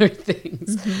most other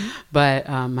things. But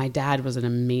my dad was an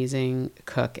amazing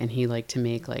cook, and he liked to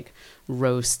make like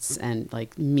roasts and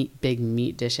like big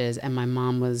meat dishes. And my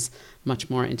mom was much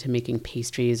more into making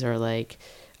pastries or like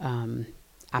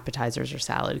appetizers or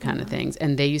salad kind of things.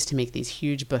 And they used to make these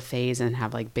huge buffets and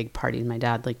have like big parties. My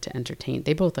dad liked to entertain.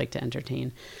 They both liked to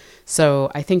entertain. So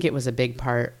I think it was a big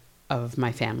part of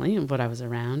my family and what I was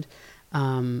around.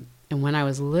 And when I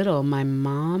was little, my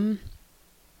mom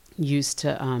used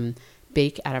to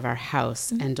bake out of our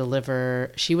house and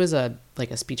deliver. She was a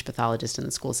speech pathologist in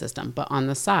the school system, but on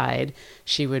the side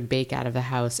she would bake out of the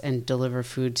house and deliver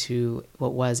food to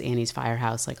what was Annie's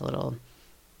Firehouse, like a little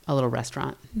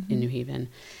restaurant in New Haven.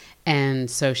 And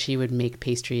so she would make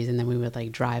pastries, and then we would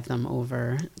like drive them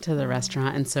over to the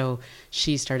restaurant. And so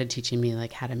she started teaching me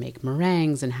like how to make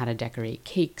meringues and how to decorate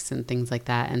cakes and things like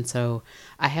that. And so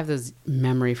I have this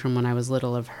memory from when I was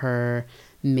little of her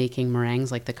making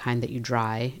meringues, like the kind that you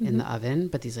dry in the oven,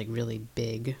 but these like really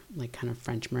big, like kind of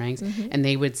French meringues. And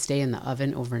they would stay in the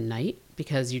oven overnight,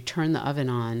 because you turn the oven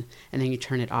on and then you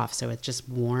turn it off. So it's just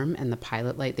warm, and the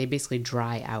pilot light, they basically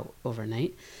dry out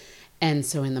overnight. And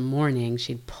so in the morning,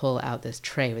 she'd pull out this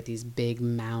tray with these big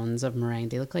mounds of meringue.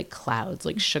 They look like clouds,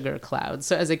 like sugar clouds.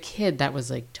 So as a kid, that was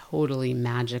like totally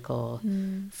magical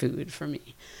food for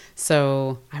me.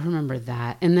 So I remember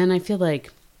that. And then I feel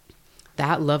like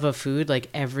that love of food, like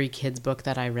every kid's book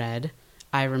that I read,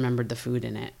 I remembered the food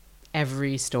in it.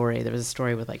 Every story. There was a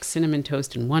story with like cinnamon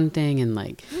toast in one thing, and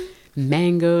like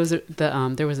mangoes.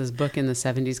 There was this book in the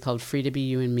 70s called Free to Be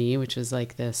You and Me, which was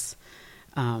like this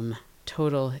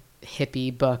total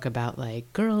hippie book about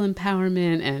like girl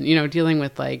empowerment and, you know, dealing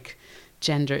with like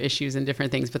gender issues and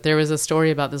different things. But there was a story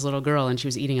about this little girl, and she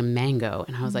was eating a mango.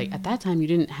 And I was like, at that time, you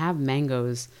didn't have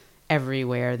mangoes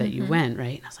everywhere that you went,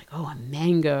 right? And I was like, oh, a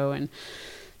mango. And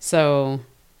so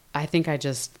I think I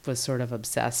just was sort of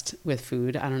obsessed with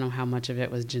food. I don't know how much of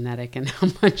it was genetic and how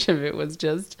much of it was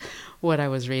just what I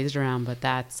was raised around. But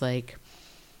that's like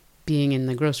being in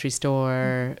the grocery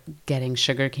store, getting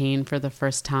sugar cane for the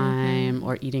first time,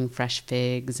 or eating fresh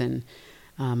figs. And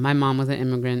my mom was an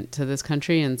immigrant to this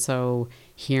country, and so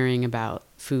hearing about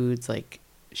foods like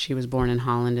she was born in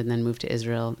Holland and then moved to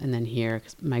Israel and then here,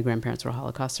 'cause my grandparents were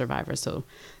Holocaust survivors, so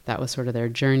that was sort of their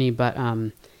journey. But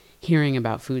hearing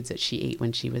about foods that she ate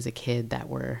when she was a kid that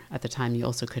were, at the time, you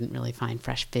also couldn't really find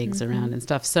fresh figs around and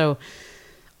stuff. So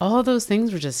all those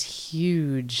things were just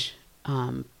huge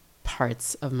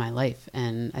parts of my life.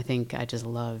 And I think I just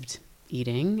loved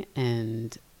eating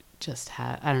and just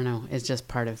I don't know, it's just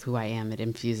part of who I am. It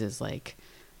infuses like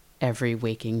every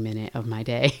waking minute of my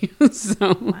day.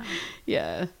 So Wow.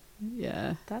 yeah.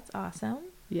 That's awesome.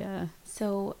 Yeah.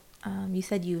 So you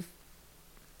said you've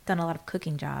done a lot of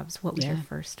cooking jobs. What was your Yeah.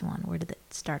 first one? Where did it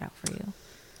start out for you?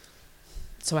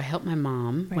 So I helped my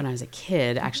mom when I was a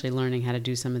kid, actually learning how to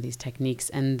do some of these techniques.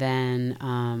 And then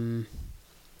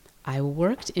I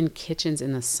worked in kitchens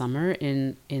in the summer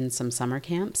in some summer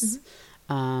camps.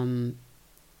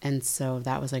 And so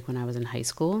that was like when I was in high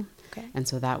school. Okay. And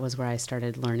so that was where I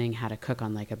started learning how to cook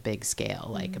on like a big scale,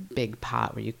 like a big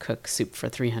pot where you cook soup for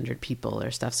 300 people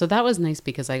or stuff. So that was nice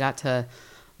because I got to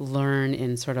learn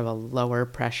in sort of a lower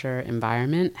pressure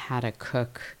environment how to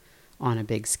cook on a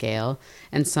big scale.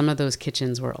 And some of those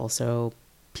kitchens were also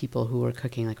people who were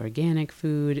cooking like organic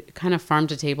food, kind of farm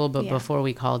to table, but before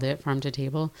we called it farm to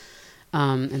table.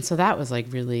 And so that was like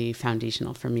really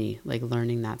foundational for me, like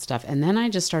learning that stuff. And then I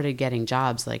just started getting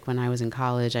jobs. Like when I was in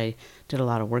college, I did a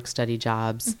lot of work study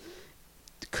jobs,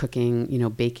 cooking,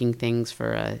 baking things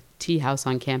for a tea house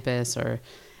on campus,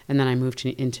 and then I moved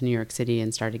into New York City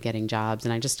and started getting jobs.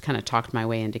 And I just kind of talked my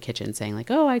way into kitchen saying like,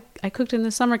 oh, I cooked in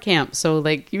the summer camp. So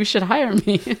like you should hire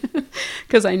me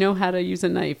because I know how to use a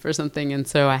knife or something. And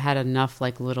so I had enough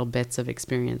like little bits of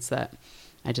experience that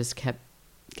I just kept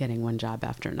getting one job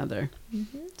after another.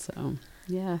 So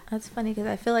yeah, that's funny because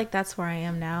I feel like that's where I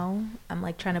am now. I'm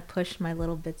like trying to push my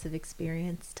little bits of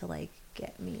experience to like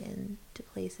get me into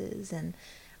places and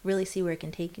really see where it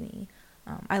can take me.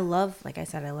 I love, like I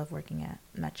said, I love working at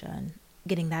Mecha and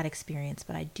getting that experience,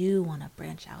 but I do want to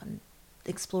branch out and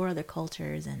explore other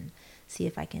cultures and see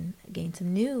if I can gain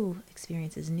some new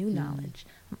experiences, new knowledge.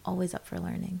 I'm always up for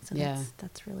learning. So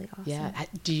that's really awesome.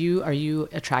 Yeah. Are you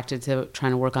attracted to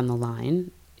trying to work on the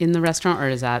line in the restaurant, or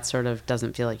is that sort of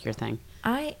doesn't feel like your thing?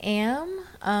 I am.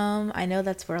 I know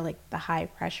that's where like the high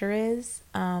pressure is.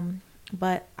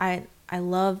 But I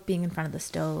love being in front of the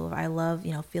stove. I love,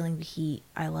 feeling the heat.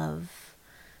 I love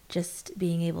just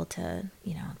being able to,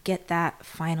 get that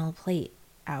final plate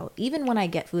out. Even when I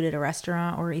get food at a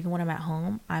restaurant or even when I'm at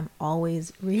home, I'm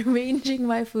always rearranging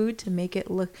my food to make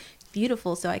it look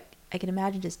beautiful. So I can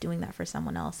imagine just doing that for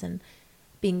someone else and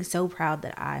being so proud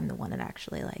that I'm the one that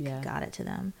actually got it to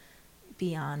them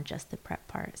beyond just the prep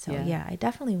part. So I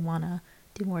definitely want to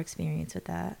do more experience with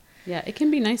that. Yeah, it can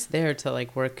be nice there to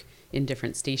like work in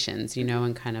different stations,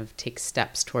 and kind of take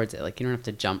steps towards it. Like you don't have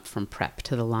to jump from prep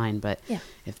to the line, but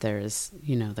if there's,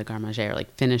 the garde manger, like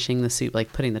finishing the soup,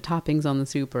 like putting the toppings on the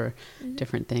soup or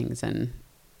different things. And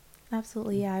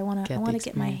absolutely. Yeah. I want to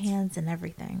get my hands in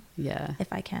everything. Yeah.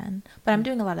 If I can, but I'm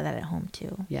doing a lot of that at home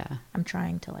too. Yeah. I'm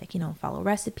trying to follow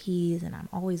recipes, and I'm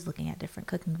always looking at different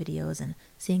cooking videos and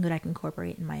seeing what I can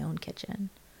incorporate in my own kitchen.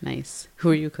 Nice.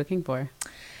 Who are you cooking for?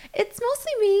 It's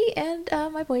mostly me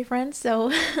and my boyfriend. So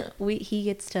he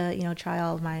gets to, try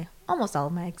almost all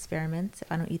of my experiments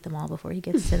if I don't eat them all before he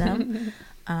gets to them.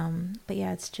 But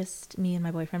yeah, it's just me and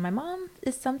my boyfriend. My mom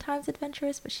is sometimes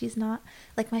adventurous, but she's not.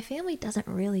 Like my family doesn't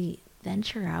really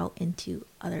venture out into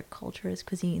other cultures'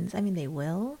 cuisines. I mean, they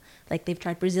will. Like they've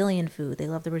tried Brazilian food. They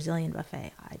love the Brazilian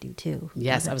buffet. I do too.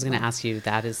 Yes, I was going to ask you.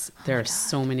 There are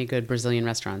so many good Brazilian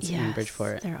restaurants in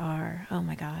Bridgeport. There are. Oh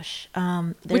my gosh.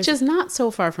 Which is not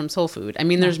so far from soul food. I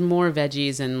mean, there's more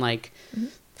veggies and like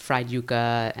fried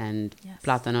yuca and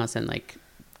plátanos and like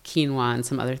quinoa and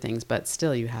some other things, but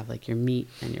still you have like your meat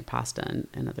and your pasta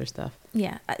and other stuff.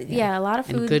 Yeah. A lot of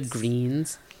food. And good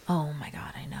greens. Oh my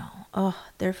God, I know. Oh,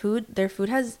 their food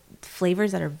has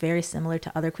flavors that are very similar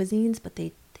to other cuisines, but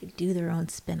they do their own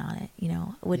spin on it,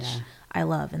 which I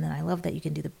love. And then I love that you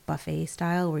can do the buffet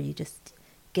style where you just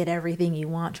get everything you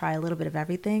want, try a little bit of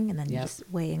everything, and then you just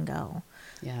weigh and go.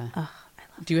 Yeah. Oh, I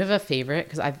love Do you have a favorite?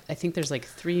 Because I think there's like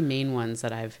 3 main ones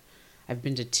that I've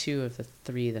been to 2 of the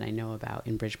 3 that I know about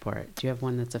in Bridgeport. Do you have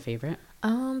one that's a favorite?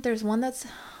 There's one that's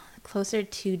closer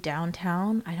to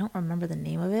downtown. I don't remember the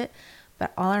name of it,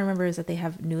 but all I remember is that they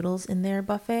have noodles in their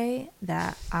buffet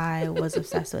that I was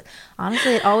obsessed with.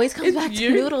 Honestly, it always comes back to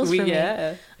noodles for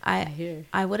me.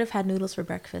 I would have had noodles for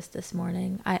breakfast this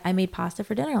morning. I made pasta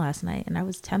for dinner last night, and I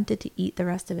was tempted to eat the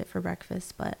rest of it for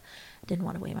breakfast, but didn't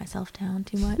want to weigh myself down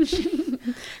too much.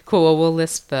 Cool. Well, we'll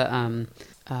list the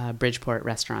Bridgeport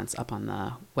restaurants up on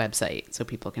the website so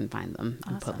people can find them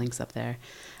and put links up there.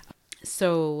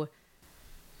 So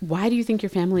why do you think your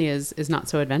family is not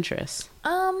so adventurous?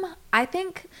 I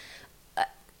think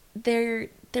they're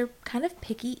kind of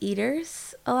picky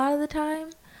eaters a lot of the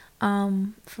time.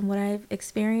 From what I've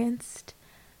experienced,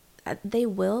 they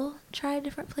will try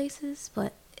different places,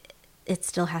 but it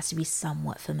still has to be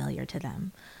somewhat familiar to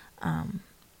them.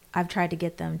 I've tried to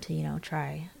get them to,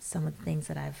 try some of the things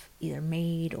that I've either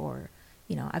made or,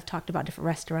 I've talked about different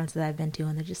restaurants that I've been to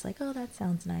and they're just like, oh, that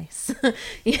sounds nice.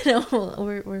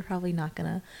 We're probably not going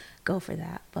to go for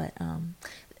that. But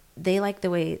they like the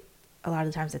way a lot of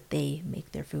the times that they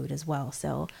make their food as well.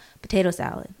 So potato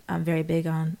salad. I'm very big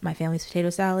on my family's potato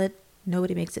salad.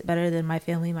 Nobody makes it better than my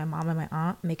family. My mom and my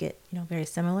aunt make it, very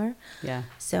similar. Yeah.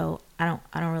 So I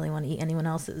don't really want to eat anyone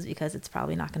else's because it's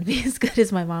probably not going to be as good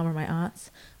as my mom or my aunt's.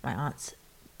 My aunt's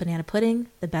banana pudding,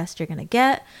 the best you're going to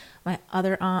get. My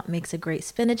other aunt makes a great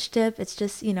spinach dip. It's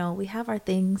just, we have our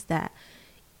things that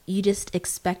you just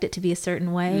expect it to be a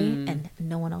certain way and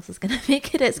no one else is going to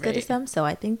make it as good as them. So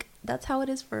I think that's how it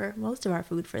is for most of our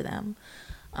food for them.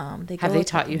 Have they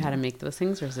taught you how to make those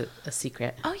things or is it a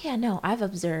secret? Oh yeah, no, I've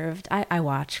observed. I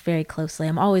watch very closely.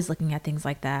 I'm always looking at things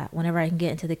like that. Whenever I can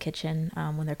get into the kitchen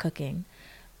when they're cooking,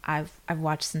 I've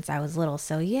watched since I was little.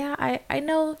 So yeah, I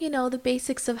know, the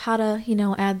basics of how to,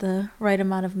 add the right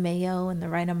amount of mayo and the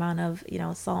right amount of,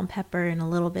 salt and pepper and a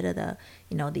little bit of the,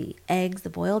 the eggs, the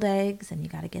boiled eggs, and you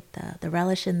got to get the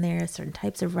relish in there, certain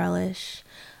types of relish.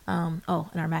 And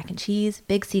our mac and cheese,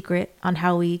 big secret on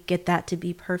how we get that to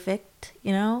be perfect.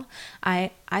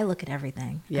 I look at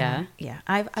everything. Yeah.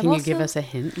 Can you give us a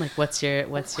hint? Like what's your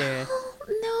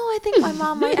no, I think my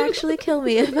mom might actually kill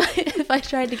me if I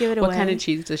tried to give it away. What kind of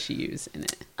cheese does she use in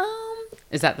it?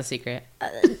 Is that the secret?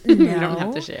 No. You don't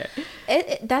have to share.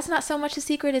 That's not so much a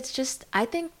secret. It's just, I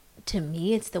think to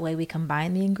me, it's the way we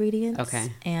combine the ingredients.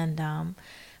 Okay. And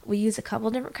we use a couple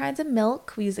different kinds of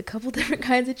milk. We use a couple different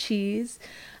kinds of cheese.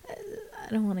 I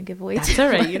don't want to give away too much. That's all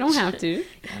right. You don't have to.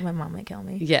 Yeah, my mom might kill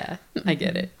me. Yeah, I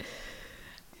get it.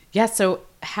 Yeah. So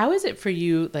how is it for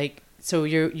you? Like, so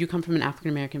you come from an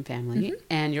African-American family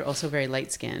and you're also very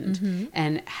light-skinned.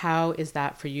 And how is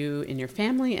that for you in your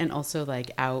family and also like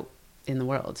out in the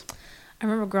world? I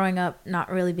remember growing up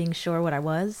not really being sure what I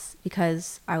was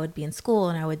because I would be in school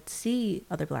and I would see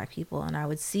other Black people and I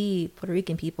would see Puerto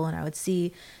Rican people and I would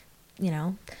see,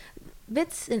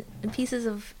 bits and pieces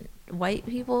of white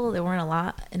people. There weren't a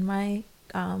lot in my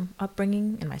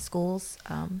upbringing, in my schools,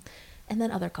 and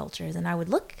then other cultures. And I would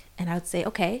look and I would say,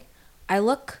 okay, I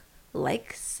look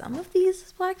like some of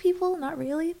these Black people, not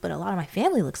really, but a lot of my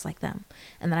family looks like them.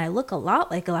 And then I look a lot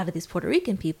like a lot of these Puerto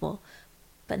Rican people,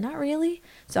 but not really.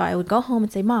 So I would go home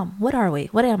and say, Mom, what are we?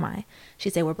 What am I?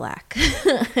 She'd say, we're Black.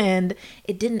 And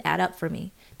it didn't add up for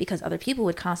me because other people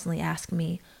would constantly ask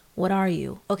me, what are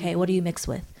you? Okay, what do you mix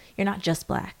with? You're not just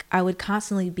Black. I would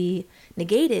constantly be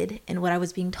negated in what I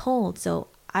was being told. So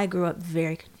I grew up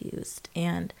very confused.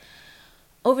 And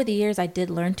over the years, I did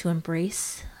learn to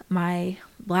embrace my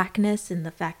Blackness and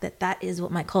the fact that that is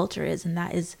what my culture is and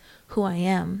that is who I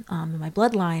am in my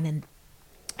bloodline. And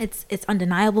it's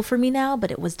undeniable for me now,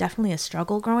 but it was definitely a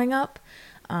struggle growing up.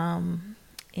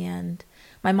 And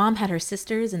my mom had her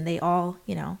sisters and they all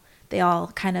they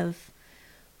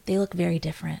look very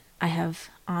different. I have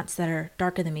aunts that are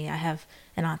darker than me. I have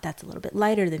an aunt that's a little bit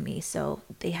lighter than me. So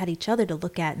they had each other to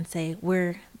look at and say,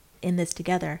 we're in this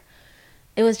together.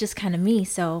 It was just kind of me.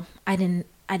 So I didn't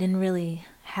really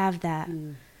have that.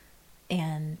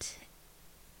 And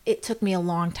it took me a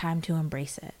long time to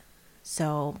embrace it.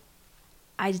 So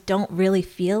I don't really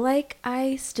feel like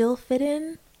I still fit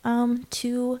in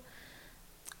to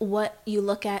what you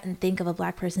look at and think of a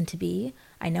Black person to be.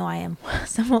 I know I am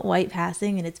somewhat white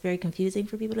passing and it's very confusing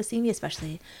for people to see me,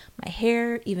 especially my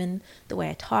hair, even the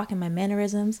way I talk and my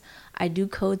mannerisms. I do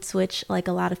code switch like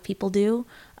a lot of people do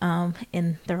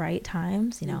in the right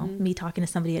times. Me talking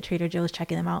to somebody at Trader Joe's,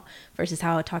 checking them out versus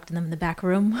how I talk to them in the back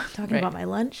room, talking about my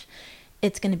lunch.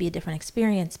 It's going to be a different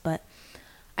experience, but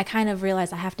I kind of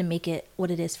realized I have to make it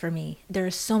what it is for me. There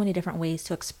are so many different ways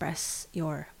to express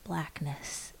your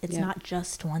Blackness. It's not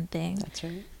just one thing. That's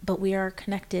right. But we are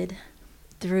connected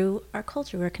through our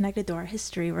culture. We're connected through our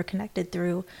history. We're connected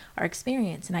through our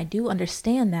experience. And I do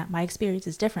understand that my experience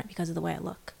is different because of the way I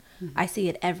look. I see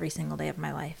it every single day of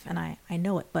my life and I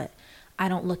know it, but I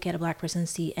don't look at a Black person and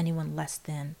see anyone less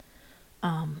than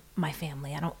my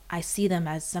family. I see them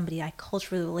as somebody I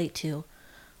culturally relate to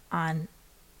on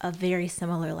a very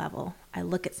similar level. I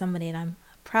look at somebody and I'm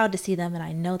proud to see them and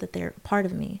I know that they're part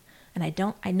of me. And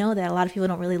I know that a lot of people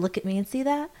don't really look at me and see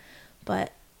that,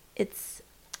 but it's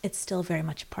still very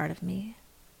much a part of me.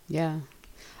 Yeah.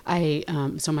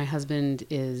 So my husband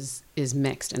is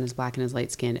mixed and is black and is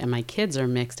light skinned, and my kids are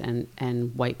mixed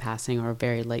and white passing or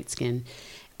very light skinned.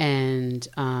 And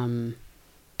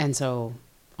so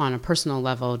on a personal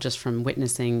level, just from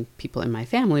witnessing people in my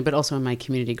family, but also in my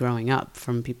community growing up,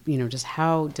 from people, just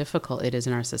how difficult it is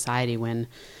in our society when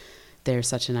there's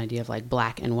such an idea of like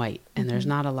black and white, and there's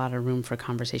not a lot of room for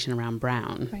conversation around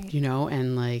brown, right.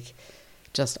 And like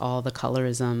just all the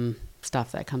colorism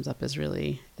stuff that comes up is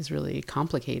really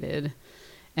complicated.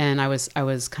 And I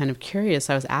was kind of curious.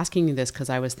 I was asking you this because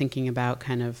I was thinking about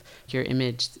kind of your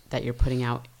image that you're putting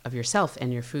out of yourself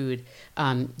and your food.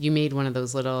 You made one of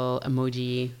those little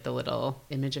emoji, the little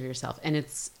image of yourself, and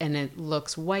it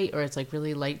looks white, or it's like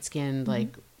really light skinned.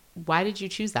 Like, why did you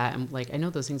choose that? And like, I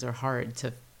know those things are hard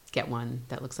to get one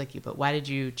that looks like you, but why did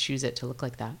you choose it to look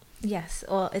like that? Yes.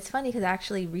 Well, it's funny because I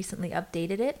actually recently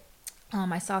updated it.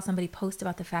 I saw somebody post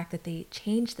about the fact that they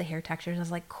changed the hair textures. I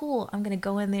was like, cool, I'm going to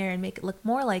go in there and make it look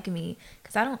more like me,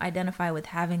 because I don't identify with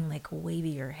having like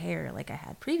wavier hair like I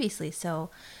had previously. So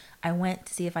I went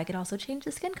to see if I could also change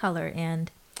the skin color,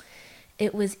 and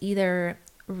it was either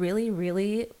really,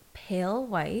 really pale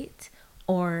white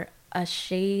or a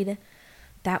shade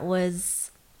that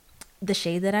was the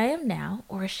shade that I am now,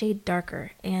 or a shade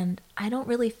darker. And I don't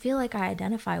really feel like I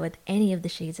identify with any of the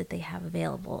shades that they have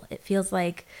available. It feels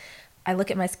like I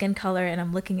look at my skin color and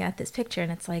I'm looking at this picture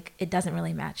and it's like, it doesn't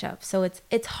really match up. So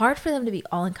it's hard for them to be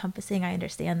all encompassing. I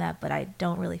understand that, but I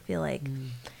don't really feel like,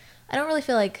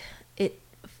 it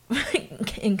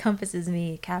encompasses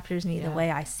me, captures me the way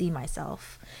I see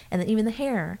myself. And then even the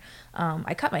hair,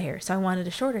 I cut my hair, so I wanted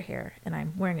a shorter hair, and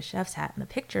I'm wearing a chef's hat in the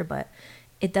picture, but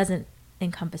it doesn't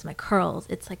encompass my curls.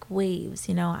 It's like waves,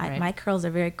 right. My curls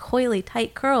are very coily,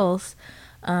 tight curls,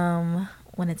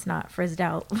 when it's not frizzed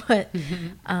out, but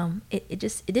it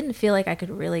didn't feel like I could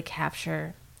really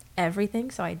capture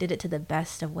everything, so I did it to the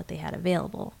best of what they had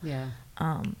available.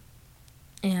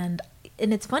 And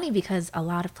it's funny because a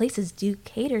lot of places do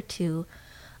cater to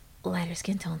lighter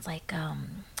skin tones, like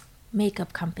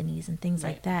makeup companies and things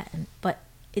like that, but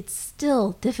it's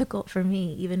still difficult for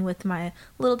me, even with my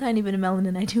little tiny bit of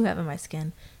melanin I do have in my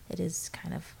skin. It is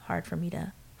kind of hard for me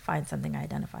to find something I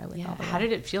identify with. Yeah. How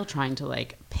did it feel trying to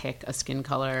like pick a skin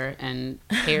color and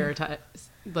hair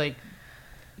like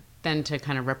then to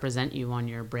kind of represent you on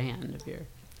your brand of your?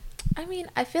 I mean,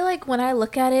 I feel like when I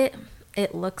look at it,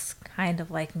 it looks kind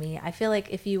of like me. I feel like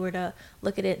if you were to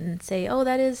look at it and say, oh,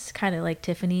 that is kind of like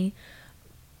Tiffany,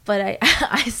 but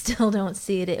I still don't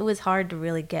see it. It was hard to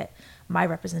really get my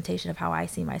representation of how I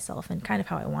see myself and kind of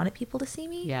how I wanted people to see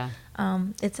me. Yeah.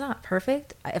 It's not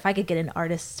perfect. If I could get an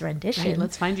artist's rendition. Right,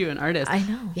 let's find you an artist. I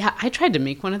know. Yeah, I tried to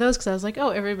make one of those because I was like, oh,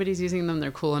 everybody's using them.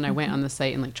 They're cool. And I went on the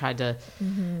site and like tried to,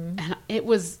 and it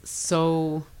was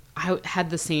so, I had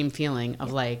the same feeling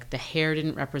of like the hair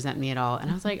didn't represent me at all.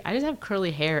 And I was like, I just have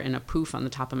curly hair and a poof on the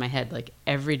top of my head like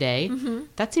every day.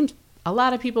 That seems, a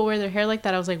lot of people wear their hair like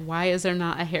that. I was like, why is there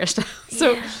not a hairstyle?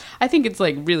 So I think it's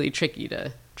like really tricky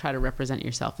to try to represent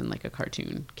yourself in like a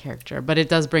cartoon character, but it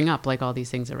does bring up like all these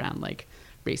things around like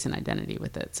race and identity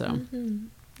with it. So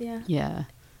yeah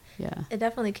it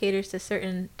definitely caters to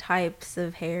certain types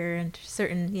of hair and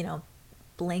certain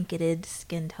blanketed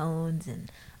skin tones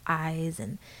and eyes,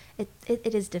 and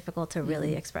it is difficult to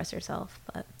really express yourself,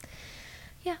 but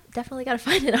yeah, definitely got to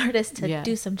find an artist to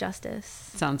do some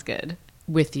justice. Sounds good.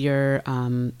 With your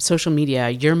social media,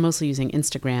 you're mostly using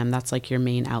Instagram. That's like your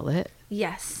main outlet.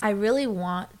 Yes, I really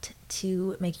want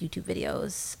to make YouTube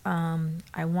videos.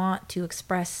 I want to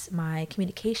express my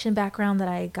communication background that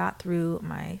I got through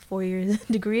my 4 years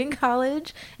degree in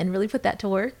college and really put that to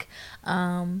work.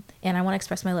 And I want to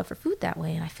express my love for food that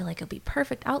way. And I feel like it'll be a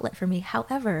perfect outlet for me.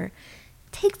 However,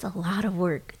 it takes a lot of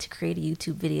work to create a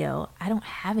YouTube video. I don't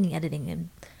have any editing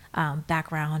and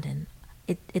background, and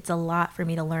it's a lot for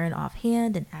me to learn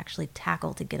offhand and actually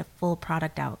tackle to get a full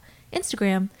product out.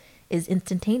 Instagram is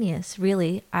instantaneous,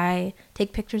 really. I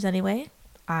take pictures anyway.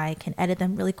 I can edit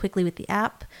them really quickly with the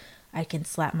app. I can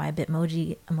slap my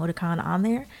Bitmoji emoticon on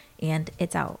there and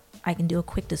it's out. I can do a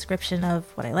quick description of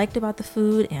what I liked about the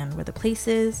food and where the place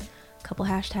is, a couple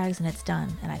hashtags, and it's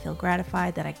done. And I feel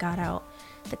gratified that I got out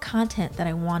the content that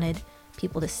I wanted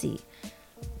people to see.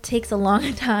 It takes a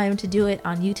long time to do it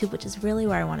on YouTube, which is really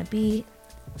where I want to be.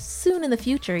 Soon in the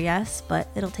future, yes, but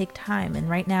it'll take time. And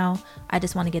right now, I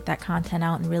just want to get that content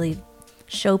out and really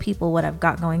show people what I've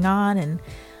got going on. And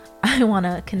I want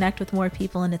to connect with more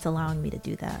people, and it's allowing me to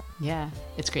do that. Yeah,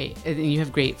 it's great. And you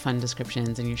have great fun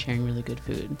descriptions, and you're sharing really good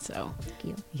food. So Thank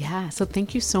you. Yeah, so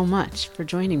thank you so much for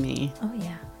joining me. Oh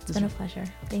yeah, it's been a pleasure.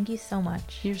 Thank you so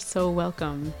much. You're so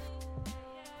welcome.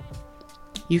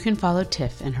 You can follow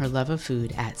Tiff and her love of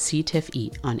food at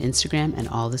 @CTiffEat on Instagram and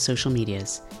all the social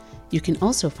medias. You can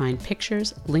also find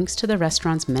pictures, links to the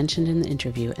restaurants mentioned in the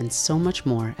interview, and so much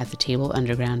more at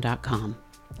thetableunderground.com.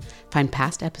 Find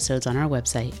past episodes on our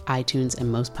website, iTunes,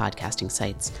 and most podcasting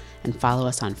sites, and follow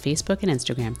us on Facebook and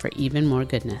Instagram for even more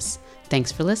goodness.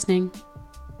 Thanks for listening.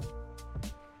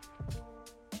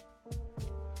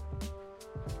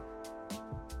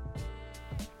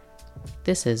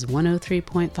 This is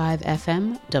 103.5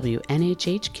 FM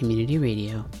WNHH Community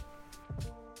Radio.